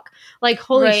fuck. Like,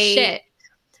 holy shit.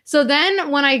 So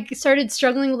then when I started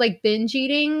struggling with like binge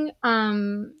eating,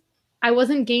 I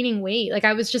wasn't gaining weight. Like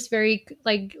I was just very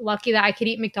like lucky that I could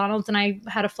eat McDonald's and I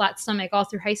had a flat stomach all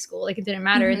through high school. Like it didn't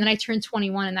matter. And then I turned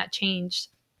 21 and that changed.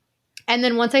 And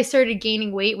then once I started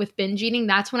gaining weight with binge eating,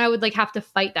 that's when I would like have to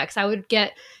fight that, because I would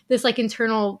get this like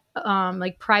internal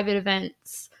like private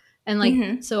events and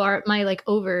like so my like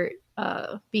overt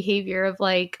behavior of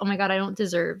like, oh my God, I don't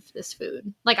deserve this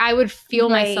food. Like I would feel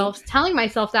myself telling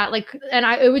myself that, like, and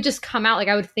it would just come out, like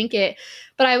I would think it,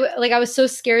 but I was so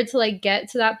scared to like get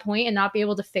to that point and not be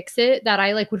able to fix it that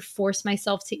I like would force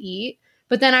myself to eat.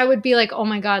 But then I would be like, oh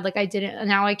my God, like I didn't,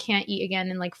 now I can't eat again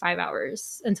in like 5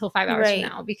 hours until 5 hours from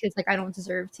now, because like I don't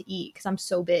deserve to eat because I'm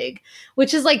so big,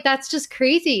 which is like, that's just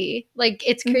crazy. Like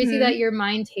it's crazy that your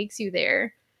mind takes you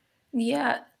there.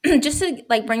 Yeah. Just to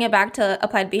like bring it back to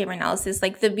applied behavior analysis,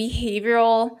 like the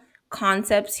behavioral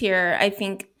concepts here, I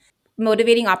think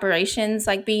motivating operations,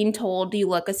 like being told you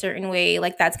look a certain way,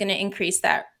 like that's going to increase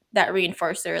that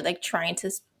reinforcer, like trying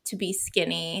to be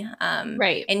skinny,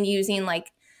 and using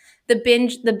like the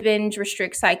binge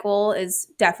restrict cycle is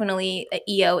definitely a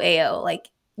EOAO. Like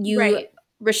you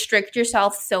restrict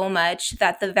yourself so much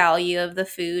that the value of the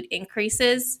food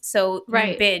increases. So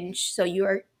you binge. So you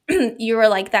are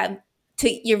like that to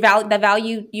your value. The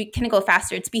value, you can go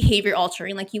faster. It's behavior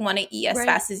altering. Like you want to eat as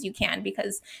fast as you can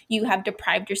because you have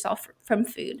deprived yourself from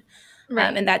food.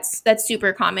 And that's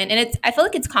super common. And I feel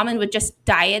like it's common with just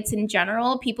diets in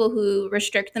general. People who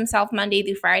restrict themselves Monday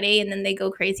through Friday and then they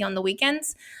go crazy on the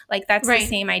weekends. Like that's the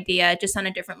same idea, just on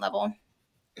a different level.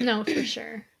 No, for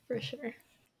sure. For sure.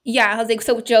 Yeah. I was like,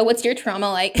 so Joe, what's your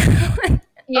trauma like? It's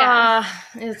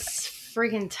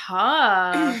freaking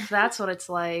tough. That's what it's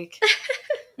like.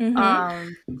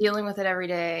 Dealing with it every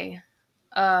day.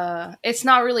 It's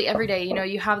not really every day, you know.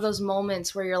 You have those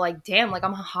moments where you're like, damn, like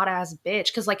I'm a hot ass bitch.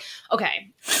 Because like,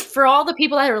 okay, for all the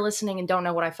people that are listening and don't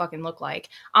know what I fucking look like,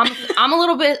 I'm a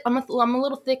little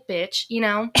thick bitch, you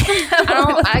know.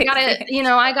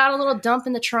 I got a little dump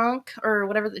in the trunk or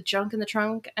whatever, the junk in the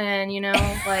trunk, and you know,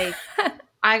 like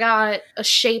I got a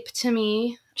shape to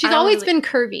me. She's always been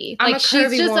curvy. I'm like a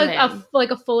curvy she's just woman.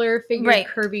 a fuller figured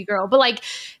curvy girl, but like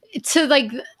to like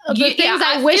the things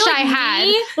I wish I had.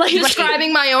 Like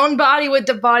describing my own body with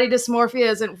the body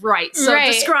dysmorphia isn't right. So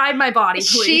describe my body,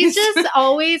 please. She just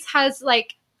always has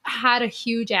like had a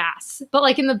huge ass, but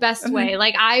like in the best way.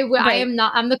 Like I am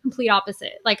not. I'm the complete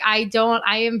opposite. Like I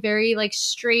am very like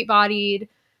straight bodied,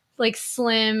 like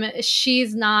slim.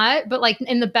 She's not, but like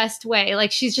in the best way.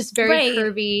 Like she's just very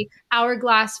curvy,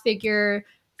 hourglass figure,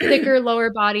 thicker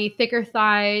lower body, thicker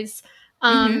thighs.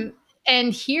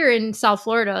 And here in South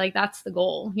Florida, like that's the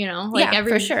goal, you know, like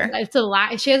for sure.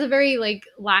 She has a very like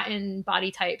Latin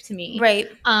body type to me. Right.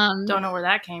 Don't know where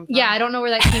that came from. Yeah. I don't know where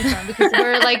that came from because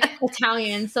we're like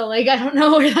Italian. So like, I don't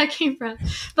know where that came from,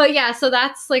 but yeah. So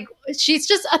that's like, she's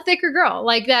just a thicker girl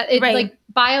like that. It like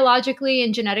biologically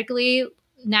and genetically,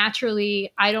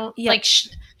 naturally, I don't like,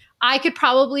 I could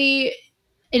probably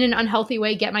in an unhealthy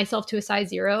way get myself to a size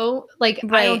 0. Like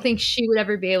I don't think she would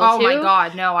ever be able to. Oh my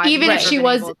god, no. Even if she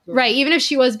was even if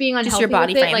she was being unhealthy, just your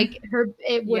body with it, like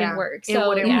it wouldn't work. So, it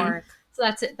wouldn't work. So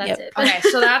that's it. That's it. Okay,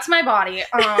 so that's my body.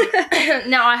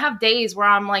 Now I have days where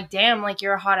I'm like, damn, like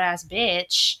you're a hot ass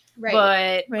bitch.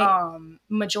 Right. But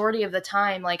majority of the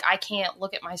time, like I can't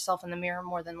look at myself in the mirror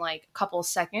more than like a couple of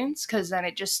seconds because then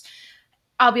it just.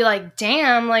 I'll be like,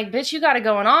 damn, like, bitch, you got it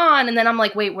going on. And then I'm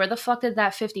like, wait, where the fuck did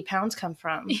that 50 pounds come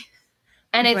from?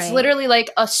 And it's literally like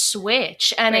a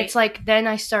switch. And it's like, then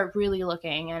I start really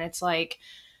looking and it's like,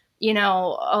 you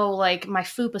know, oh, like my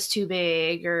fupa's too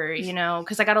big or, you know,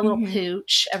 because I got a little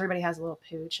pooch. Everybody has a little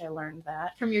pooch. I learned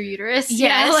that. From your uterus?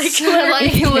 Yes. Like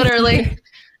literally.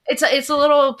 It's a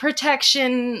little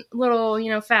protection, little,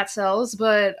 you know, fat cells.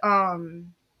 But,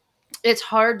 it's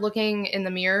hard looking in the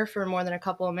mirror for more than a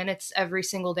couple of minutes every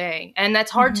single day. And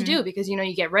that's hard to do because, you know,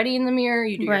 you get ready in the mirror,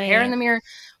 you do your hair in the mirror.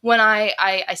 When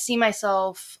I see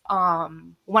myself,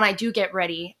 when I do get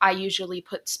ready, I usually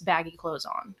put baggy clothes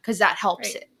on because that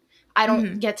helps it. I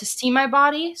don't get to see my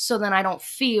body. So then I don't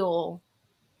feel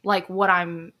like what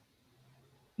I'm,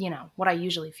 you know, what I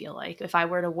usually feel like if I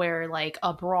were to wear like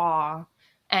a bra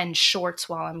and shorts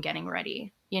while I'm getting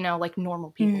ready, you know, like normal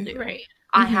people do. Right.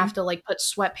 I have to like put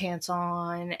sweatpants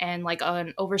on and like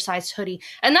an oversized hoodie.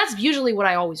 And that's usually what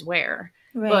I always wear.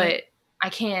 But I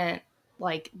can't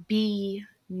like be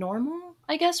normal,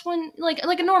 I guess, when like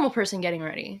a normal person getting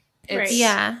ready.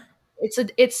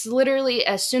 It's literally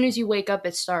as soon as you wake up,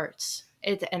 it starts.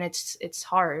 It's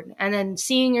hard. And then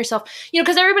seeing yourself, you know,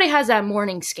 because everybody has that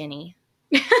morning skinny.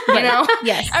 You know?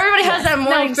 Everybody has that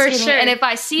morning skinny. Sure. And if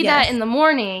I see that in the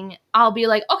morning, I'll be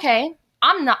like, okay.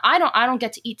 I don't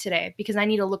get to eat today because I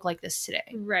need to look like this today.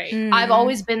 Right. I've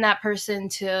always been that person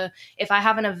to, if I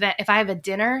have an event, if I have a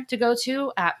dinner to go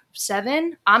to at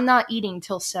 7, I'm not eating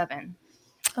till 7.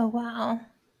 Oh, wow.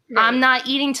 Right. I'm not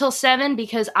eating till 7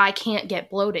 because I can't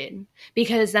get bloated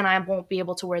because then I won't be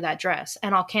able to wear that dress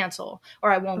and I'll cancel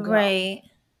or I won't go. Right.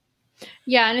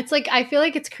 Yeah, and it's like I feel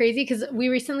like it's crazy because we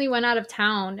recently went out of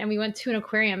town and we went to an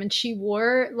aquarium and she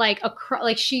wore like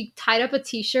she tied up a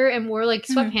t-shirt and wore like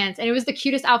sweatpants and it was the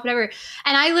cutest outfit ever.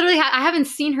 And I literally I haven't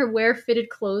seen her wear fitted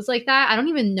clothes like that. I don't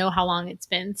even know how long it's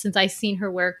been since I seen her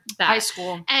wear that. High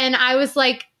school. And I was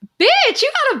like, bitch,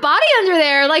 you got a body under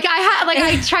there. Like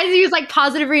I tried to use like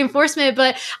positive reinforcement,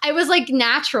 but I was like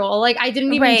natural. Like I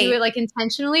didn't even do it like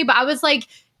intentionally, but I was like,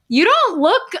 you don't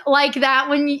look like that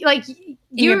when you like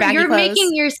you're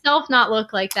making yourself not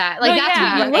look like that. Like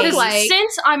that's what you look like.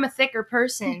 Since I'm a thicker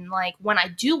person, like when I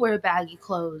do wear baggy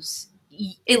clothes,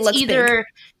 it's either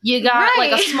you got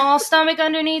like a small stomach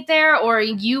underneath there or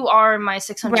you are my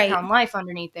 600-pound life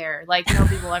underneath there. Like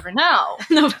nobody will ever know.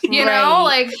 You know,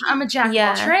 like I'm a jack of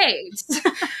all trades.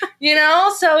 You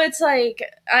know? So it's like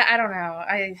I don't know.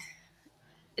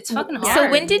 It's fucking hard. So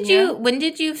when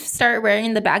did you start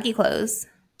wearing the baggy clothes?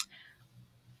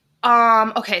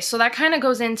 Okay, so that kind of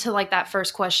goes into like that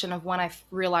first question of when I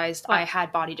realized I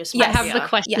had body dysmorphia. I have the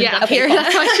question up here.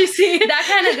 That's what you see. That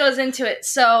kind of goes into it.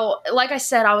 So, like I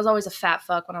said, I was always a fat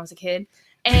fuck when I was a kid,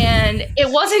 and it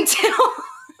wasn't until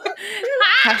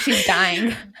how she's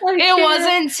dying. It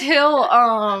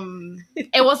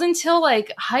wasn't until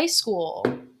like high school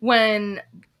when,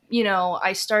 you know,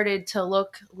 I started to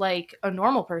look like a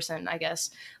normal person, I guess.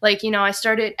 Like, you know,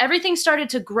 everything started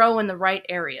to grow in the right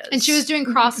areas. And she was doing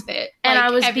CrossFit. And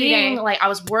I was I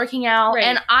was working out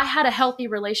and I had a healthy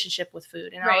relationship with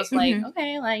food. And I was like,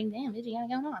 okay, like, damn, bitch, you got it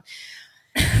going on.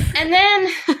 And then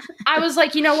I was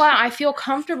like, you know what? I feel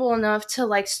comfortable enough to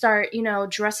like start, you know,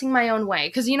 dressing my own way.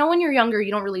 Because, you know, when you're younger,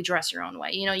 you don't really dress your own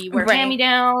way. You know, you wear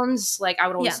hand-me-downs. Like I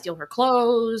would always steal her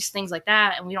clothes, things like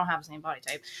that. And we don't have the same body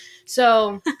type.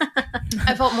 So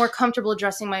I felt more comfortable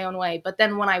dressing my own way. But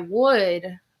then when I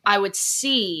would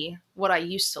see what I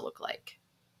used to look like.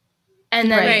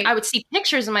 And then I would see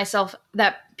pictures of myself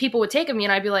that people would take of me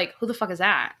and I'd be like, who the fuck is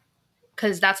that?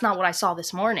 Because that's not what I saw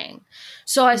this morning.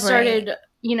 So I started,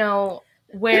 you know,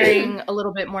 wearing a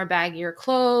little bit more baggier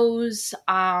clothes.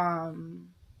 And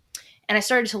I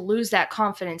started to lose that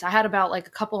confidence. I had about like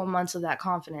a couple of months of that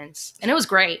confidence. And it was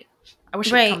great. I wish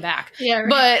it would come back. Yeah,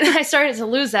 But I started to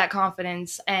lose that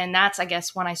confidence. And that's, I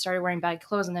guess, when I started wearing baggy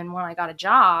clothes. And then when I got a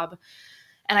job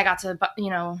and I got to,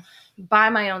 buy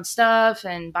my own stuff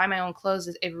and buy my own clothes.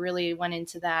 It really went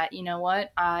into that. You know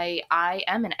what? I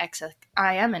am an XL.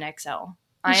 I am an XL.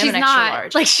 I am an extra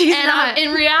large. Like she's not.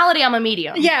 In reality, I'm a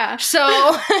medium. Yeah. So,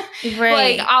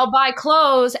 right. like, I'll buy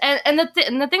clothes, and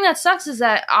the thing that sucks is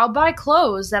that I'll buy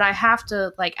clothes that I have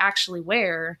to like actually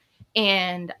wear,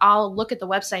 and I'll look at the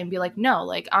website and be like, no,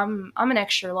 like I'm an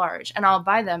extra large, and I'll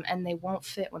buy them, and they won't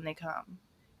fit when they come,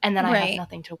 and then I have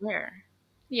nothing to wear.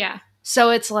 Yeah.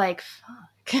 So it's like,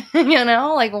 fuck,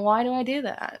 like why do I do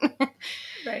that?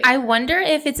 Right. I wonder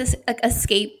if it's a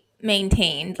escape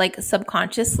maintained like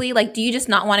subconsciously. Like, do you just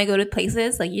not want to go to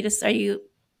places? Like, you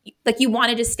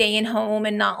want to just stay in home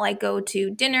and not like go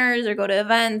to dinners or go to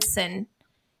events? And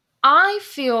I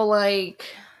feel like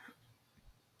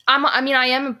I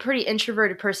am a pretty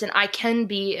introverted person. I can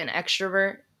be an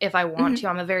extrovert if I want to.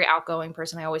 I'm a very outgoing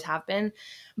person. I always have been.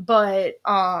 But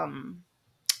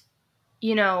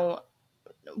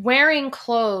wearing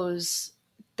clothes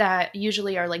that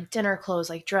usually are like dinner clothes,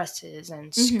 like dresses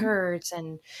and skirts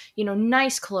and,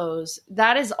 nice clothes,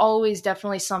 that is always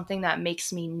definitely something that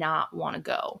makes me not want to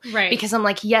go. Right. Because I'm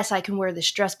like, yes, I can wear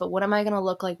this dress, but what am I going to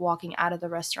look like walking out of the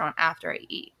restaurant after I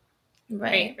eat?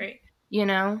 Right.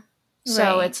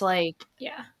 So it's like,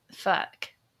 yeah, fuck.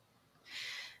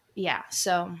 Yeah.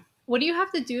 So what do you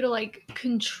have to do to like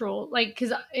control, like,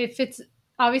 because if it's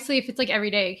like every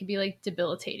day, it could be like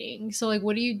debilitating. So like,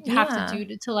 what do you have to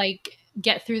do to like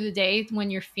get through the day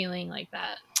when you're feeling like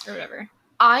that or whatever?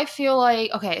 I feel like,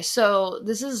 okay, so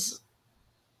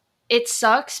it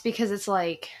sucks because it's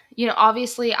like,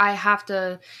 obviously I have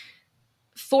to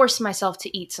force myself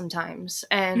to eat sometimes,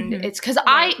 and it's because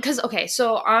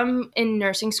so I'm in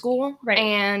nursing school,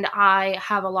 and I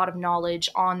have a lot of knowledge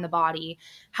on the body,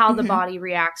 how the body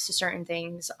reacts to certain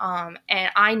things, and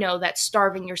I know that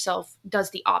starving yourself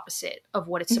does the opposite of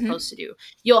what it's supposed to do.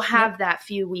 You'll have that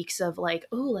few weeks of like,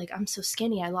 oh, like I'm so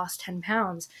skinny, I lost 10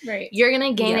 pounds. You're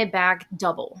gonna gain it back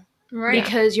double. Right.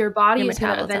 Because your body is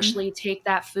going to eventually take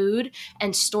that food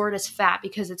and store it as fat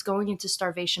because it's going into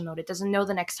starvation mode. It doesn't know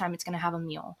the next time it's going to have a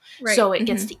meal. Right. So it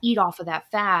gets to eat off of that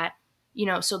fat,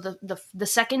 so the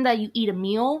second that you eat a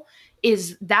meal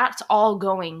that's all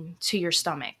going to your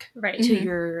stomach, right? To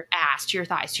your ass, to your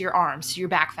thighs, to your arms, to your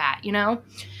back fat,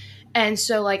 And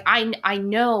so like, I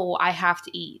know I have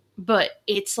to eat, but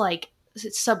it's like,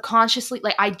 subconsciously,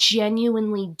 like I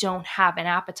genuinely don't have an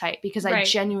appetite because I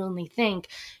genuinely think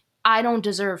I don't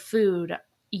deserve food.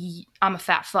 I'm a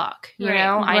fat fuck,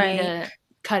 I need to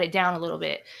cut it down a little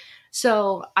bit.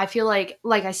 So I feel like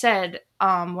I said,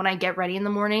 when I get ready in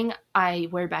the morning, I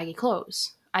wear baggy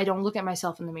clothes. I don't look at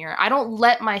myself in the mirror. I don't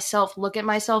let myself look at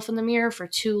myself in the mirror for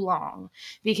too long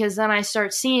because then I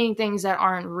start seeing things that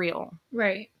aren't real.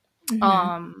 Right.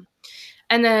 And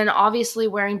then obviously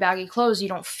wearing baggy clothes, you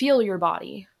don't feel your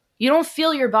body. You don't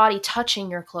feel your body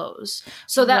touching your clothes.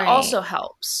 So that also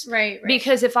helps. Right.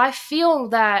 Because if I feel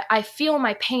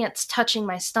my pants touching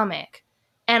my stomach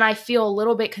and I feel a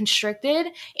little bit constricted,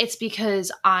 it's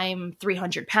because I'm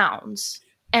 300 pounds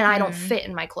and I don't fit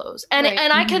in my clothes. And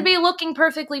I could be looking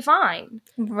perfectly fine.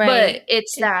 Right. But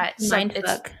it's that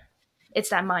mindfuck. It's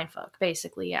that mindfuck,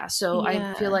 basically. Yeah. So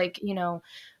I feel like,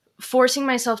 forcing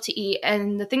myself to eat.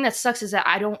 And the thing that sucks is that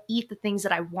I don't eat the things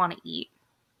that I want to eat.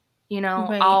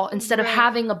 I'll, instead of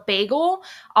having a bagel,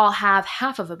 I'll have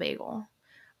half of a bagel.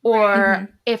 Or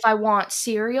if I want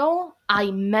cereal, I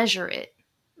measure it.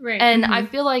 Right. And I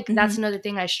feel like that's another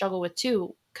thing I struggle with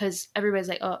too. Because everybody's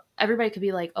like, oh, everybody could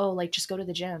be like, oh, like just go to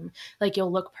the gym. Like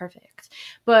you'll look perfect.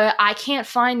 But I can't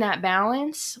find that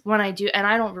balance when I do. And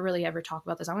I don't really ever talk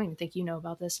about this. I don't even think you know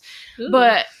about this. Ooh.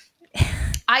 But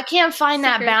I can't find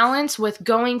that balance with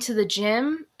going to the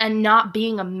gym and not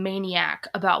being a maniac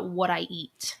about what I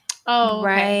eat. Oh,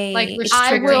 right. Like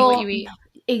restricting what you eat.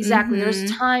 Exactly. There's a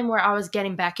time where I was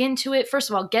getting back into it. First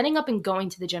of all, getting up and going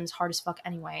to the gym is hard as fuck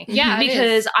anyway. Yeah,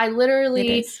 because I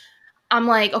literally, I'm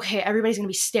like, okay, everybody's gonna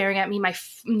be staring at me.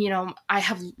 I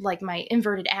have like my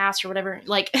inverted ass or whatever.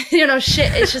 Like,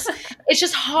 shit. It's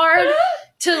just hard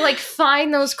to like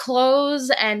find those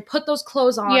clothes and put those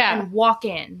clothes on and walk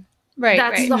in. Right.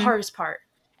 That's the hardest part.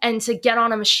 And to get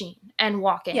on a machine and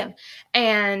walk in. Yeah.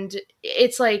 And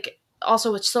it's like,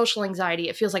 also with social anxiety,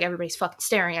 it feels like everybody's fucking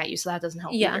staring at you, so that doesn't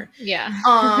help either. Yeah.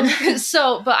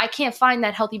 But I can't find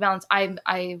that healthy balance.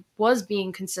 I was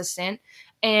being consistent,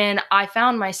 and I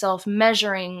found myself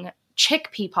measuring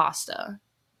chickpea pasta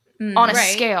on a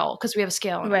scale, because we have a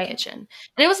scale in the kitchen.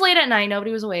 And it was late at night,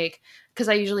 nobody was awake, because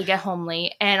I usually get home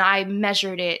late, and I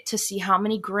measured it to see how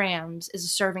many grams is a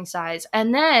serving size.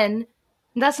 And then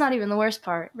That's not even the worst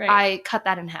part. Right. I cut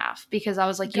that in half because I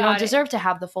was like, you don't deserve to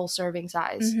have the full serving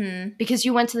size because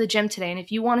you went to the gym today. And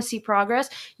if you want to see progress,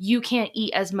 you can't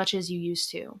eat as much as you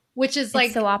used to. Which is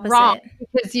like so opposite. Wrong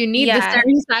because you need the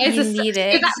serving size. You need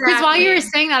it. Because while you were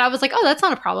saying that, I was like, oh, that's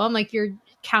not a problem. Like you're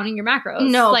counting your macros.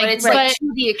 No, but it's like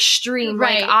to the extreme.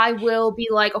 Right. Like I will be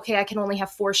like, okay, I can only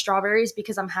have 4 strawberries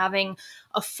because I'm having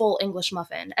a full English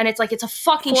muffin. And it's like, it's a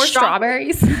fucking 4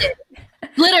 strawberries.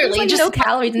 Literally, like just no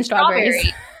calories in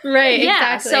strawberries. Right.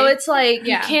 Yeah. Exactly. So it's like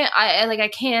you can't. I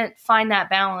can't find that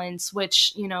balance.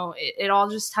 Which it all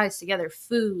just ties together.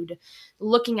 Food,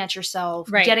 looking at yourself,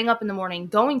 getting up in the morning,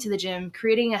 going to the gym,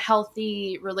 creating a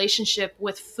healthy relationship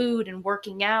with food and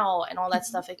working out and all that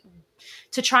stuff.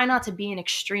 To try not to be an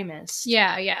extremist.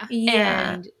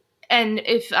 Yeah. And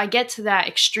if I get to that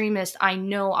extremist, I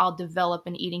know I'll develop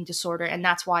an eating disorder, and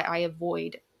that's why I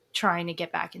avoid trying to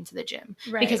get back into the gym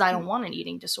because I don't want an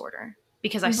eating disorder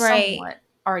because I somewhat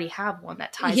already have one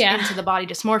that ties into the body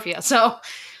dysmorphia. So,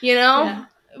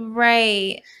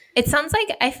 Right. It sounds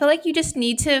like I feel like you just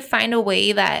need to find a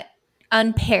way that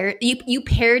you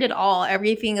paired it all.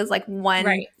 Everything is like one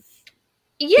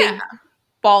big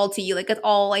ball to you. Like it's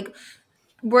all like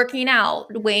working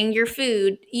out, weighing your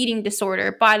food, eating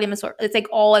disorder, body disorder. It's like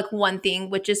all like one thing,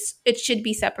 which is it should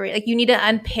be separate. Like you need to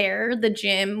unpair the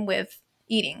gym with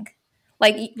eating.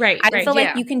 Like I feel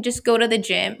like you can just go to the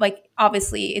gym. Like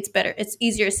obviously it's better. It's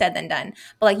easier said than done.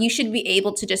 But like you should be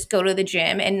able to just go to the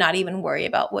gym and not even worry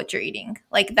about what you're eating.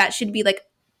 Like that should be like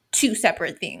 2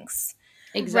 separate things.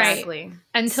 Exactly. Right.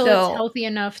 Until it's healthy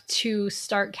enough to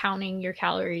start counting your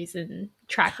calories and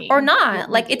tracking. Or not.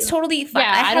 Like it's totally fine.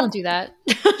 Yeah, I don't do that.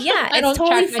 Yeah, it's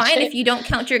totally fine if you don't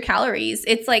count your calories.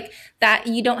 It's like that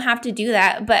you don't have to do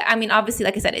that. But I mean, obviously,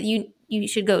 like I said, you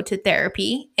should go to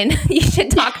therapy and you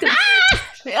should talk to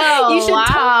you should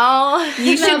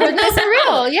work this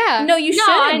out. Yeah. No, you should.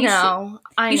 I know.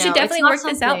 You should definitely work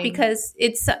this out because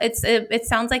it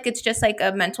sounds like it's just like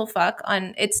a mental fuck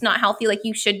on it's not healthy. Like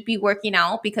you should be working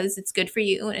out because it's good for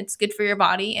you and it's good for your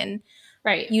body. And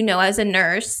as a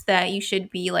nurse that you should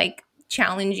be like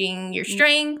challenging your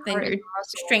strength and you're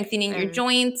strengthening your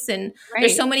joints. And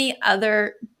there's so many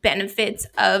other benefits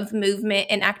of movement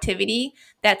and activity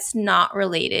that's not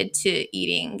related to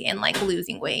eating and like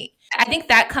losing weight. I think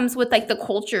that comes with like the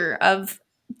culture of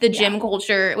the gym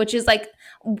culture, which is like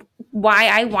why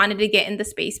I wanted to get in the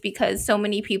space because so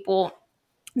many people,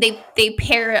 they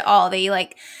pair it all. They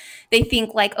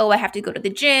think like, oh, I have to go to the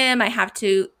gym. I have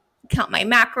to count my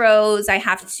macros. I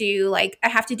have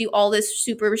to do all this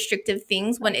super restrictive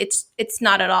things when it's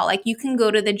not at all. Like you can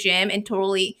go to the gym and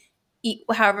totally eat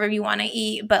however you want to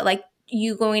eat, but like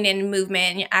you going in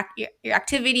movement and your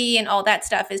activity and all that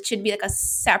stuff, it should be like a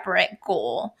separate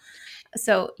goal.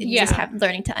 So you just have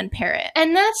learning to unpair it.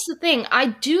 And that's the thing. I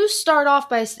do start off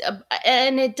by,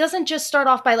 and it doesn't just start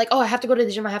off by like, oh, I have to go to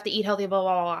the gym. I have to eat healthy, blah,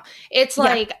 blah, blah. It's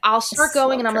like, I'll start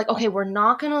going and I'm like, okay, we're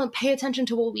not going to pay attention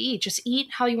to what we eat. Just eat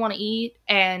how you want to eat.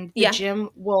 And the gym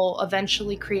will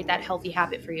eventually create that healthy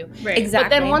habit for you. Right. Exactly.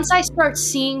 But then once I start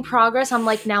seeing progress, I'm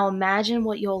like, now imagine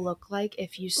what you'll look like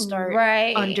if you start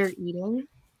under eating.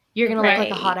 You're going to look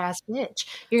like a hot ass bitch.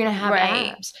 You're going to have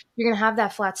abs. You're going to have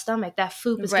that flat stomach. That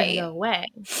foop is going to go away.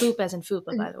 Foop as in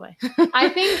fupa, by the way. I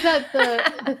think that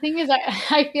the thing is,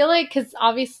 I feel like, because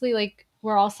obviously, like,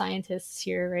 we're all scientists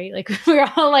here, right? Like, we're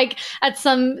all like at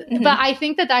some, but I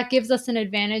think that gives us an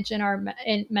advantage in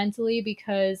mentally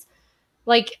because,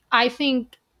 like, I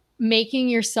think making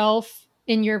yourself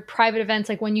in your private events,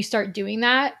 like when you start doing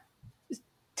that,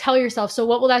 tell yourself, so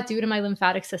what will that do to my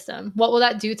lymphatic system? What will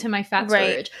that do to my fat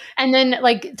storage? And then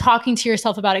like talking to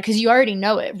yourself about it because you already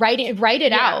know it. Write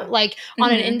it out like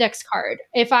on an index card.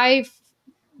 If I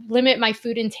limit my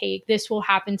food intake, this will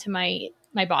happen to my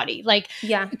body. Like,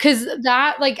 because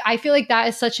that, like, I feel like that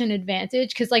is such an advantage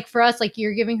because like for us, like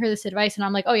you're giving her this advice and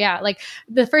I'm like, oh yeah, like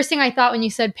the first thing I thought when you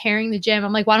said pairing the gym,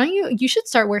 I'm like, why don't you should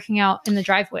start working out in the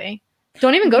driveway.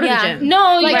 Don't even go to the gym.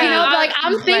 No, like, but like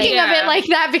I'm thinking of it like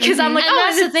that because I'm like, and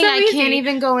that's the thing. I can't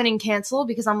even go in and cancel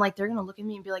because I'm like, they're going to look at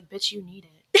me and be like, bitch, you need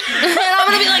it. And I'm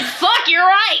going to be like, fuck, you're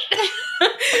right.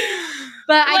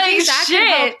 But I think that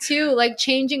can help too, like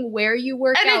changing where you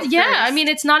work out. I mean,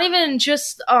 it's not even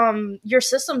just your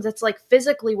systems. It's like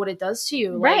physically what it does to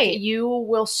you. Like, you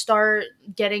will start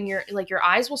getting your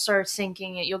eyes will start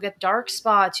sinking. You'll get dark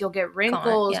spots. You'll get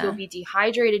wrinkles. You'll be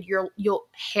dehydrated. You'll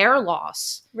hair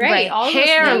loss. Right. All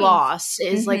hair loss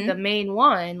is like the main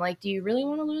one. Like, do you really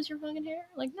want to lose your fucking hair?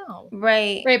 Like, no.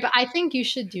 Right. But I think you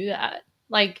should do that.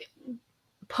 Like,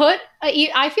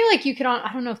 I feel like you could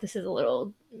I don't know if this is a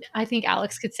little, I think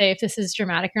Alex could say if this is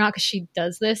dramatic or not because she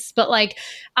does this, but like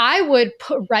I would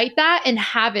write that and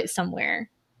have it somewhere.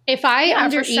 If I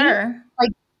for sure.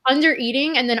 like under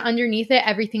eating and then underneath it,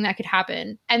 everything that could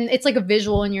happen. And it's like a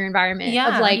visual in your environment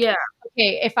of like,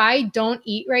 okay, if I don't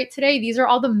eat right today, these are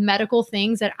all the medical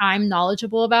things that I'm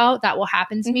knowledgeable about that will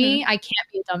happen to me. I can't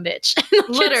be a dumb bitch.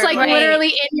 It's like literally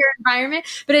in your environment.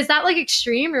 But is that like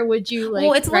extreme or would you like?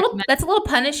 Well, that's a little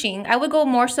punishing. I would go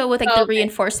more so with like the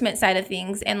reinforcement side of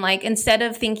things. And like, instead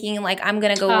of thinking like, I'm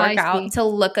going to go work out to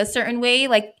look a certain way,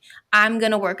 like I'm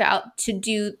going to work out to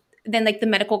do then like the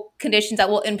medical conditions that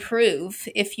will improve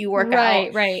if you work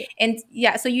out. Right. And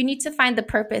so you need to find the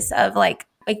purpose of like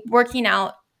working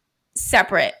out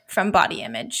separate from body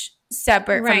image,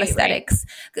 separate from aesthetics.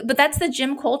 But that's the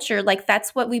gym culture. Like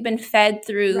that's what we've been fed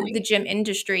through the gym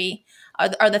industry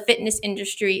or the fitness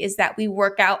industry, is that we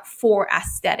work out for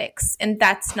aesthetics. And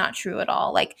that's not true at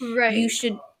all. Like you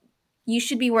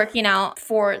should be working out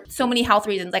for so many health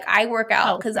reasons. Like I work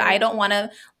out because I don't want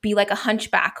to be like a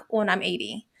hunchback when I'm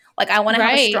 80. Like I want to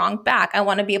have a strong back. I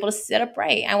want to be able to sit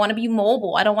upright. I want to be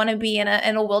mobile. I don't want to be in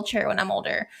a wheelchair when I'm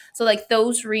older. So like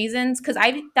those reasons, because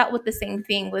I've dealt with the same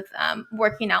thing with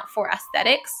working out for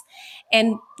aesthetics.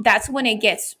 And that's when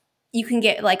you can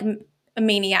get like a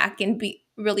maniac and be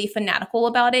really fanatical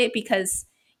about it, because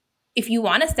if you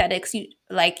want aesthetics, you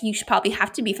should probably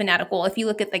have to be fanatical. If you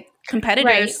look at like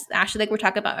competitors, actually, like we're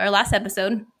talking about our last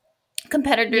episode,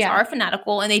 competitors are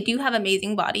fanatical and they do have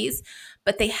amazing bodies,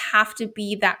 but they have to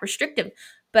be that restrictive.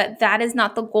 But that is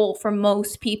not the goal for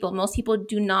most people. Most people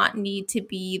do not need to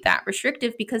be that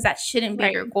restrictive, because that shouldn't be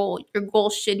your goal. Your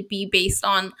goal should be based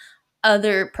on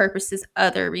other purposes,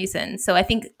 other reasons. So I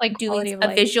think like doing a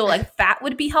visual like that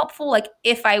would be helpful. Like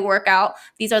if I work out,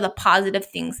 these are the positive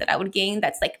things that I would gain.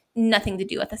 That's like nothing to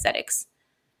do with aesthetics.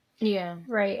 Yeah.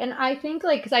 Right. And I think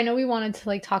like, because I know we wanted to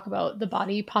like talk about the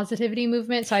body positivity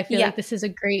movement. So I feel like this is a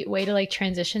great way to like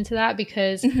transition to that,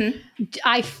 because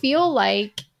I feel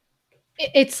like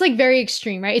it's like very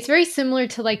extreme, right? It's very similar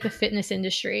to like the fitness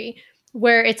industry,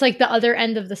 where it's like the other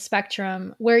end of the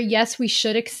spectrum, where yes, we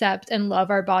should accept and love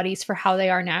our bodies for how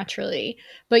they are naturally.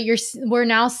 But we're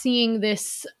now seeing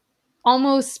this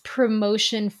almost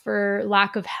promotion for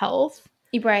lack of health.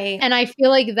 Right. And I feel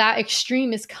like that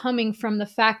extreme is coming from the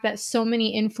fact that so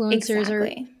many influencers are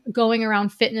going around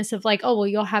fitness of like, oh, well,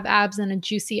 you'll have abs and a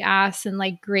juicy ass and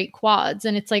like great quads.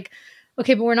 And it's like,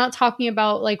 okay, but we're not talking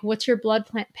about like, what's your blood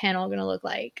panel going to look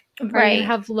like? Are you going to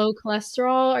have low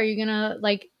cholesterol? Are you going to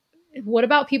like, what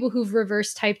about people who've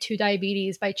reversed type 2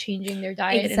 diabetes by changing their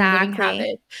diet and living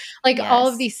habits? Like all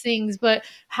of these things. But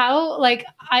how, like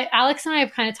Alex and I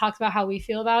have kind of talked about how we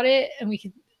feel about it, and we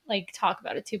could like talk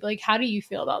about it too, but like how do you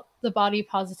feel about the body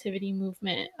positivity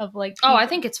movement of like people? I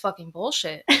think it's fucking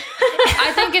bullshit.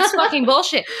 I think it's fucking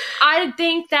bullshit. I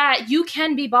think that you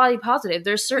can be body positive.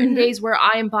 There's certain days where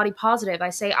I am body positive.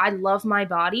 I say I love my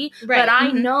body, but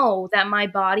I know that my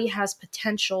body has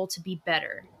potential to be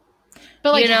better.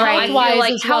 But like health-wise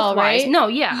like as well, right? No,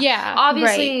 yeah.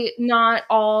 Obviously not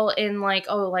all in like,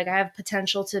 oh, like I have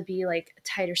potential to be like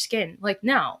tighter skin. Like,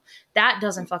 no, that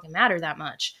doesn't fucking matter that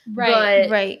much.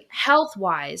 But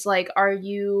health-wise, like, are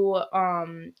you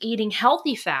eating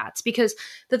healthy fats? Because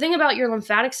the thing about your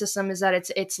lymphatic system is that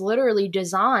it's literally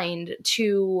designed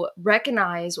to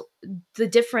recognize the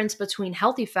difference between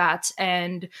healthy fats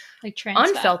and like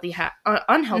unhealthy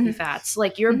fats.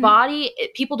 Like your body,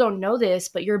 people don't know this,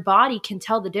 but your body can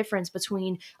tell the difference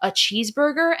between a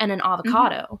cheeseburger and an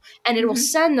avocado, and it will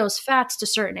send those fats to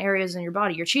certain areas in your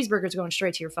body. Your cheeseburger is going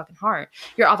straight to your fucking heart.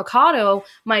 Your avocado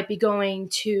might be going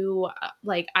to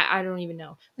like I don't even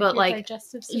know, but like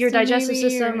your digestive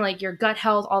system, like your gut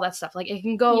health, all that stuff. Like it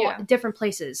can go different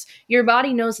places. Your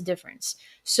body knows the difference.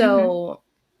 So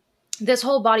this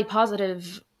whole body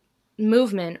positive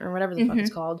movement or whatever the fuck it's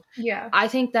called, I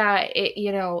think that it,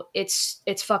 you know, it's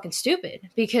fucking stupid,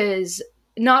 because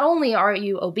not only are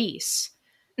you obese,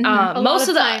 a lot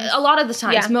of the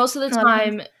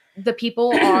time the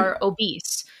people are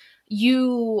obese.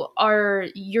 You're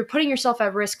putting yourself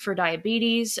at risk for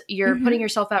diabetes. You're putting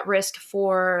yourself at risk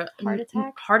for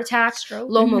heart attack, stroke,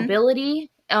 low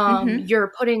mobility.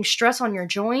 You're putting stress on your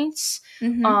joints.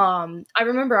 I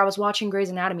remember I was watching Grey's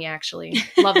Anatomy, actually.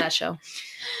 Love that show.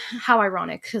 How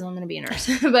ironic, because I'm going to be a nurse.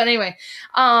 But anyway,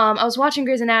 I was watching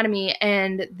Grey's Anatomy,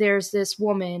 and there's this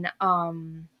woman,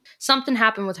 something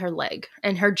happened with her leg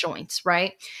and her joints,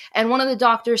 right? And one of the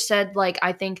doctors said, like,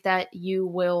 I think that you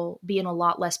will be in a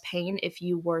lot less pain if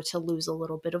you were to lose a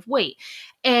little bit of weight.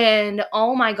 And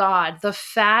oh my God, the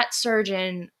fat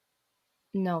surgeon,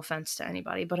 no offense to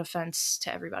anybody, but offense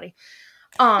to everybody.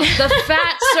 The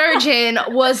fat surgeon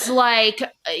was like,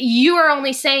 you are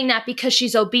only saying that because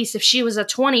she's obese. If she was a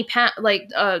 20 pound, like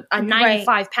a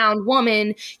 95 pound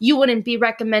woman, you wouldn't be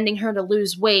recommending her to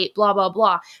lose weight, blah, blah,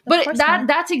 blah. But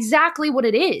that's exactly what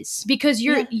it is, because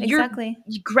you're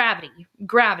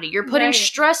gravity. You're putting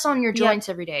stress on your joints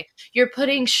every day. You're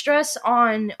putting stress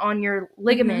on your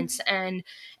ligaments and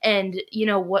you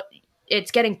know what, it's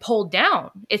getting pulled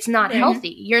down. It's not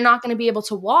healthy. You're not going to be able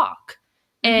to walk.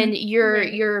 And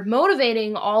you're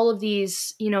motivating all of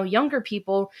these, you know, younger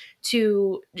people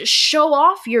to show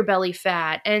off your belly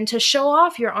fat and to show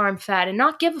off your arm fat and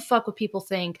not give a fuck what people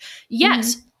think.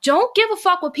 Yes, don't give a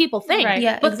fuck what people think,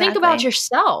 but think about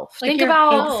yourself. Like think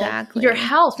about your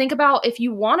health. Think about if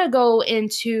you want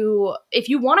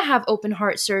to have open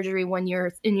heart surgery when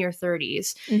you're in your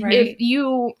 30s, if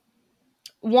you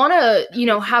want to, you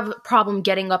know, have a problem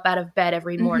getting up out of bed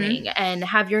every morning and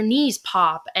have your knees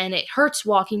pop and it hurts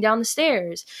walking down the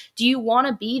stairs. Do you want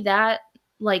to be that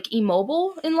like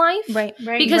immobile in life? Right.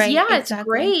 Because it's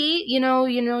great. You know,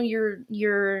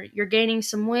 you're gaining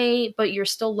some weight, but you're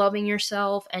still loving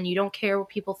yourself and you don't care what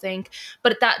people think.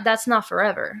 But that's not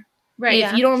forever. Right.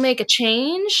 If you don't make a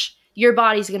change, your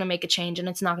body's going to make a change and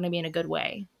it's not going to be in a good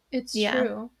way. It's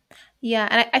true. Yeah,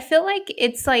 and I feel like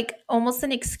it's like almost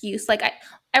an excuse. Like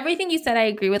everything you said, I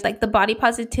agree with. Like the body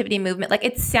positivity movement, like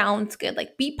it sounds good.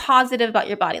 Like be positive about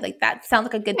your body. Like that sounds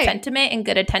like a good sentiment and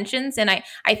good intentions. And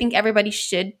I think everybody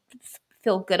should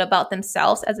feel good about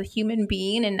themselves as a human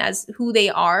being and as who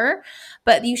they are.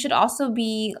 But you should also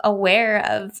be aware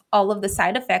of all of the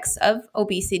side effects of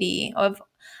obesity, of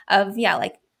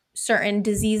like certain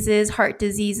diseases, heart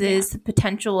diseases, the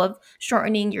potential of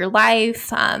shortening your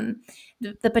life,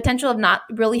 the potential of not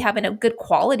really having a good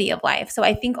quality of life. So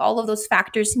I think all of those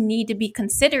factors need to be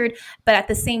considered, but at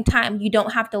the same time, you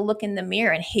don't have to look in the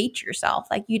mirror and hate yourself.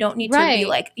 Like you don't need to be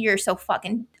like, you're so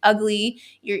fucking ugly.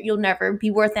 You'll never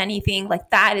be worth anything. Like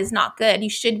that is not good. You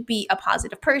should be a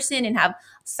positive person and have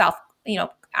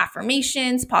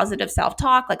affirmations, positive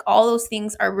self-talk. Like all those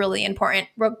things are really important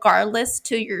regardless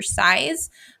to your size.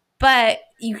 But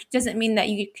it doesn't mean that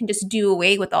you can just do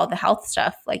away with all the health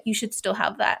stuff. Like you should still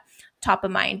have that top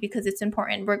of mind because it's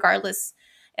important regardless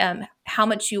how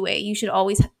much you weigh. You should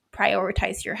always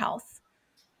prioritize your health.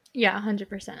 Yeah,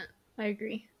 100%. I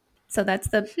agree. So that's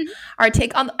our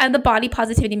take on the body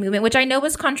positivity movement, which I know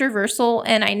was controversial.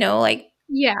 And I know it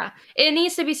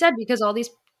needs to be said because all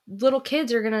these little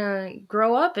kids are gonna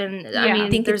grow up and I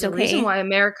think there's a reason why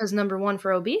America's #1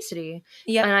 for obesity.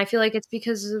 Yeah. And I feel like it's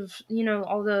because of, you know,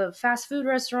 all the fast food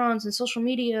restaurants and social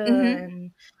media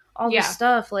and all this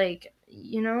stuff. Like,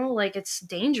 you know, like it's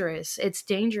dangerous. It's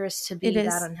dangerous to be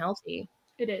that unhealthy.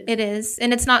 It is.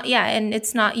 And it's not, and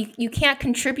it's not, you can't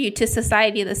contribute to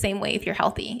society the same way if you're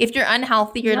healthy. If you're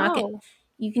unhealthy,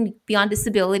 you can be on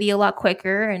disability a lot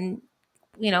quicker and,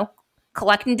 you know,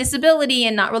 collecting disability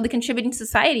and not really contributing to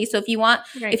society. So if you want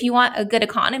a good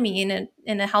economy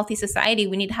in a healthy society,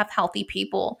 we need to have healthy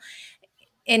people.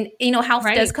 And, you know, health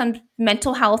does come,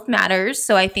 mental health matters.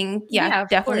 So I think,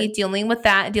 definitely dealing with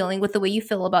that, dealing with the way you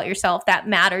feel about yourself, that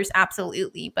matters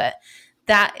absolutely. But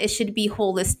that it should be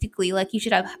holistically, like you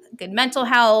should have good mental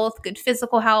health, good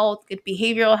physical health, good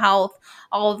behavioral health.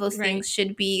 All of those things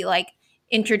should be like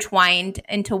intertwined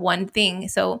into one thing.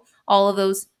 So all of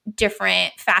those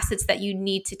different facets that you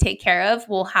need to take care of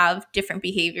will have different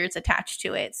behaviors attached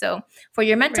to it. So for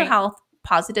your mental health,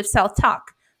 positive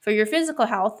self-talk. For your physical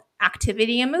health,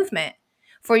 activity and movement.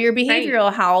 For your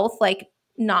behavioral health, like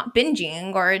not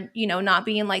binging or, you know, not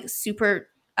being like super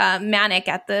manic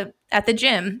at the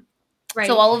gym. Right.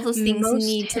 So all of those things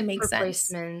need to make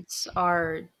sense.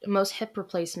 Most hip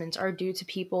replacements are due to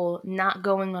people not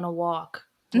going on a walk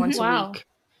once a week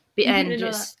and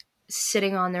just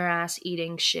sitting on their ass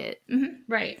eating shit.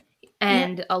 Right.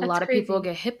 And a lot of people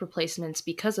get hip replacements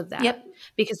because of that. Yep.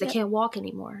 Because they can't walk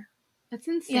anymore. That's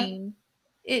insane. Yep.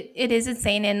 It is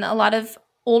insane. And a lot of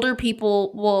older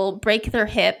people will break their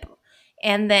hip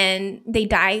and then they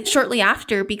die shortly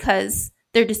after because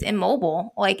they're just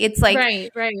immobile. Like it's like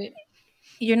right.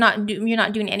 You're not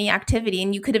doing any activity,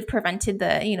 and you could have prevented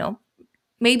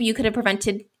maybe you could have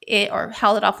prevented it or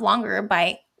held it off longer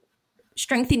by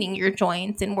strengthening your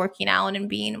joints and working out and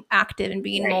being active and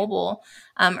being mobile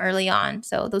early on.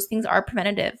 So those things are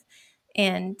preventative,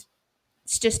 and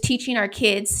it's just teaching our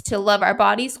kids to love our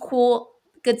bodies. Cool.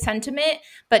 Good sentiment,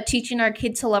 but teaching our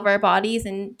kids to love our bodies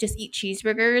and just eat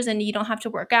cheeseburgers and you don't have to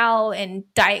work out and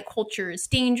diet culture is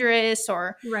dangerous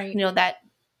or, you know, that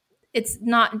it's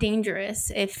not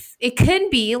dangerous. If it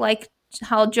can be like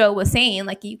how Joe was saying,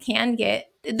 like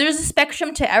there's a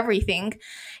spectrum to everything.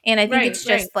 And I think it's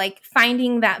just like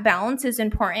finding that balance is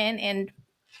important and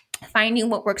finding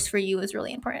what works for you is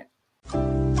really important.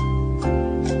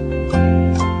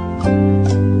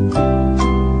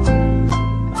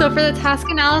 So for the task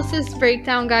analysis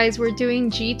breakdown, guys, we're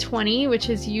doing G20, which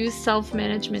is use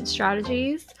self-management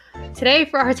strategies. Today,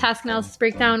 for our task analysis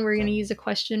breakdown, we're going to use a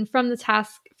question from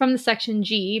the section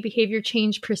G, behavior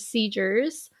change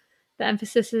procedures. The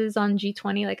emphasis is on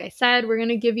G20. Like I said, we're going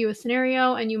to give you a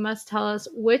scenario and you must tell us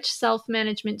which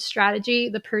self-management strategy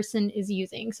the person is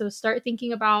using. So start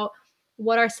thinking about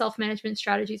what our self-management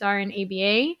strategies are in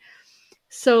ABA.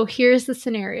 So here's the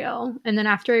scenario. And then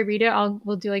after I read it,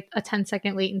 we'll do like a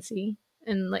 10-second latency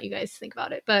and let you guys think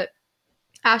about it. But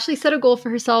Ashley set a goal for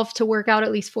herself to work out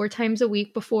at least 4 times a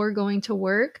week before going to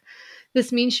work.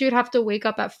 This means she would have to wake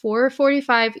up at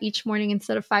 4:45 each morning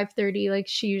instead of 5:30 like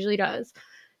she usually does.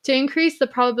 To increase the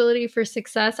probability for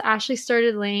success, Ashley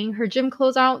started laying her gym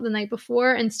clothes out the night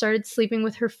before and started sleeping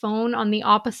with her phone on the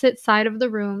opposite side of the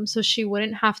room so she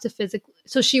would have to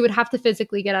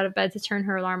physically get out of bed to turn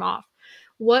her alarm off.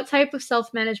 What type of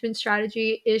self-management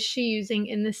strategy is she using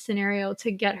in this scenario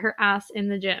to get her ass in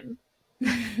the gym?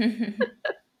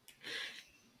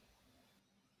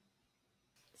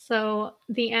 So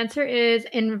the answer is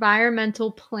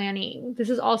environmental planning. This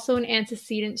is also an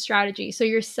antecedent strategy. So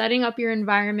you're setting up your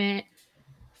environment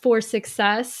for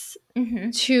success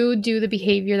to do the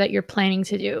behavior that you're planning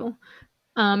to do.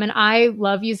 And I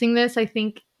love using this, I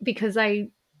think, because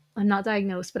I'm not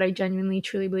diagnosed, but I genuinely,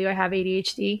 truly believe I have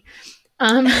ADHD.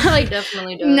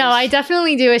 Definitely does. No, I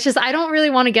definitely do. It's just I don't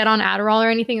really want to get on Adderall or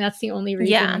anything. That's the only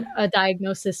reason a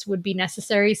diagnosis would be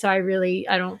necessary. So I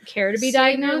don't care to be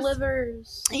diagnosed. Save your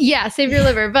livers. Yeah, save your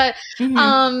liver. But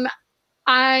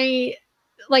I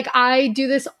do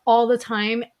this all the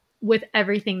time with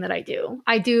everything that I do.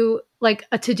 I do like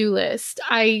a to-do list.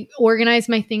 I organize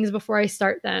my things before I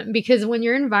start them because when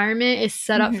your environment is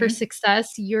set up for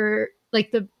success, you're like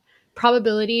the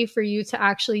probability for you to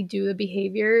actually do the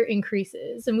behavior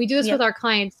increases. And we do this with our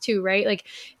clients too, right? Like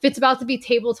if it's about to be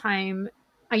table time,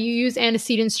 you use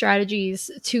antecedent strategies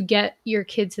to get your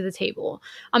kid to the table.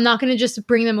 I'm not going to just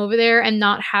bring them over there and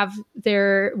not have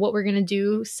what we're going to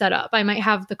do set up. I might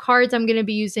have the cards I'm going to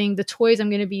be using, the toys I'm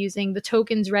going to be using, the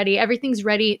tokens ready. Everything's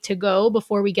ready to go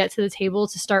before we get to the table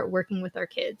to start working with our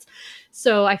kids.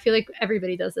 So I feel like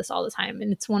everybody does this all the time.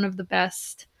 And it's one of the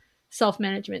best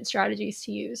self-management strategies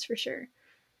to use for sure.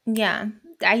 Yeah,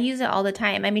 I use it all the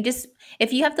time. I mean, just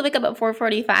if you have to wake up at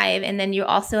 4:45 and then you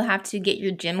also have to get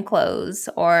your gym clothes,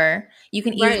 or you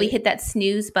can easily hit that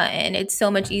snooze button, it's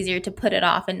so much easier to put it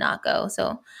off and not go.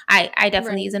 So I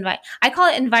definitely use I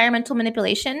call it environmental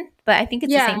manipulation, but I think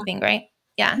it's the same thing, right?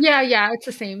 Yeah. Yeah, it's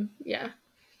the same. Yeah.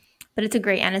 But it's a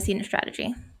great antecedent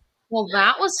strategy. Well,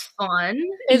 that was fun.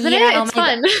 Isn't it? It's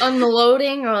fun.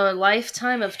 Unloading a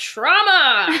lifetime of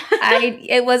trauma.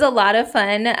 It was a lot of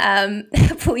fun.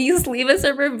 Please leave us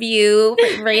a review.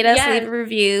 Rate us, leave a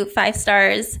review. 5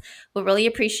 stars. We'll really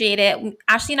appreciate it.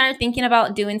 Ashley and I are thinking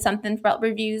about doing something about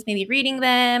reviews, maybe reading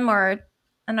them, or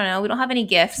I don't know. We don't have any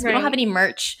gifts. Right. We don't have any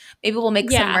merch. Maybe we'll make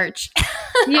some merch.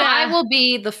 I will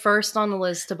be the first on the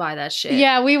list to buy that shit.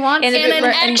 Yeah, we want an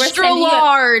extra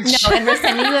large. And we're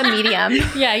sending you a medium.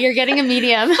 Yeah, you're getting a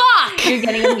medium. Fuck! You're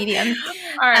getting a medium.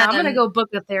 All right, I'm going to go book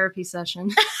a therapy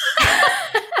session.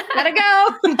 Gotta go.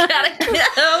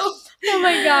 Oh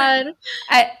my God.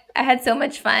 I had so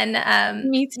much fun.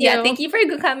 Me too. Yeah, thank you for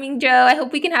coming, Joe. I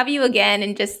hope we can have you again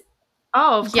and just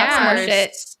of course. Some more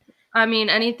shit. I mean,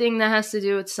 anything that has to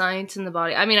do with science in the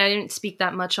body. I mean, I didn't speak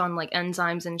that much on like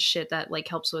enzymes and shit that like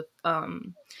helps with,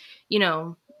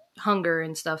 hunger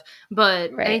and stuff.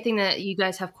 But anything that you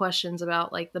guys have questions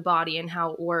about, like the body and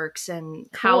how it works and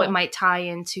how it might tie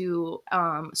into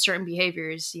certain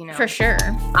behaviors, For sure.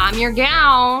 I'm your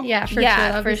gal. Yeah,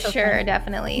 for sure.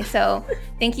 Definitely. So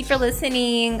thank you for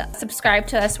listening. Subscribe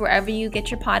to us wherever you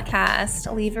get your podcast.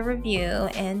 Leave a review.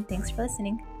 And thanks for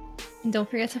listening. And don't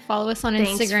forget to follow us on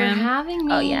Thanks Instagram. For having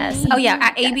me. Oh, yes. Oh, yeah.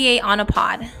 At ABA on a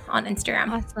pod on Instagram.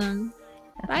 Awesome.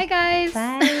 Okay. Bye, guys.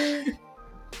 Bye.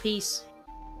 Peace.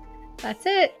 That's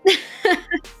it.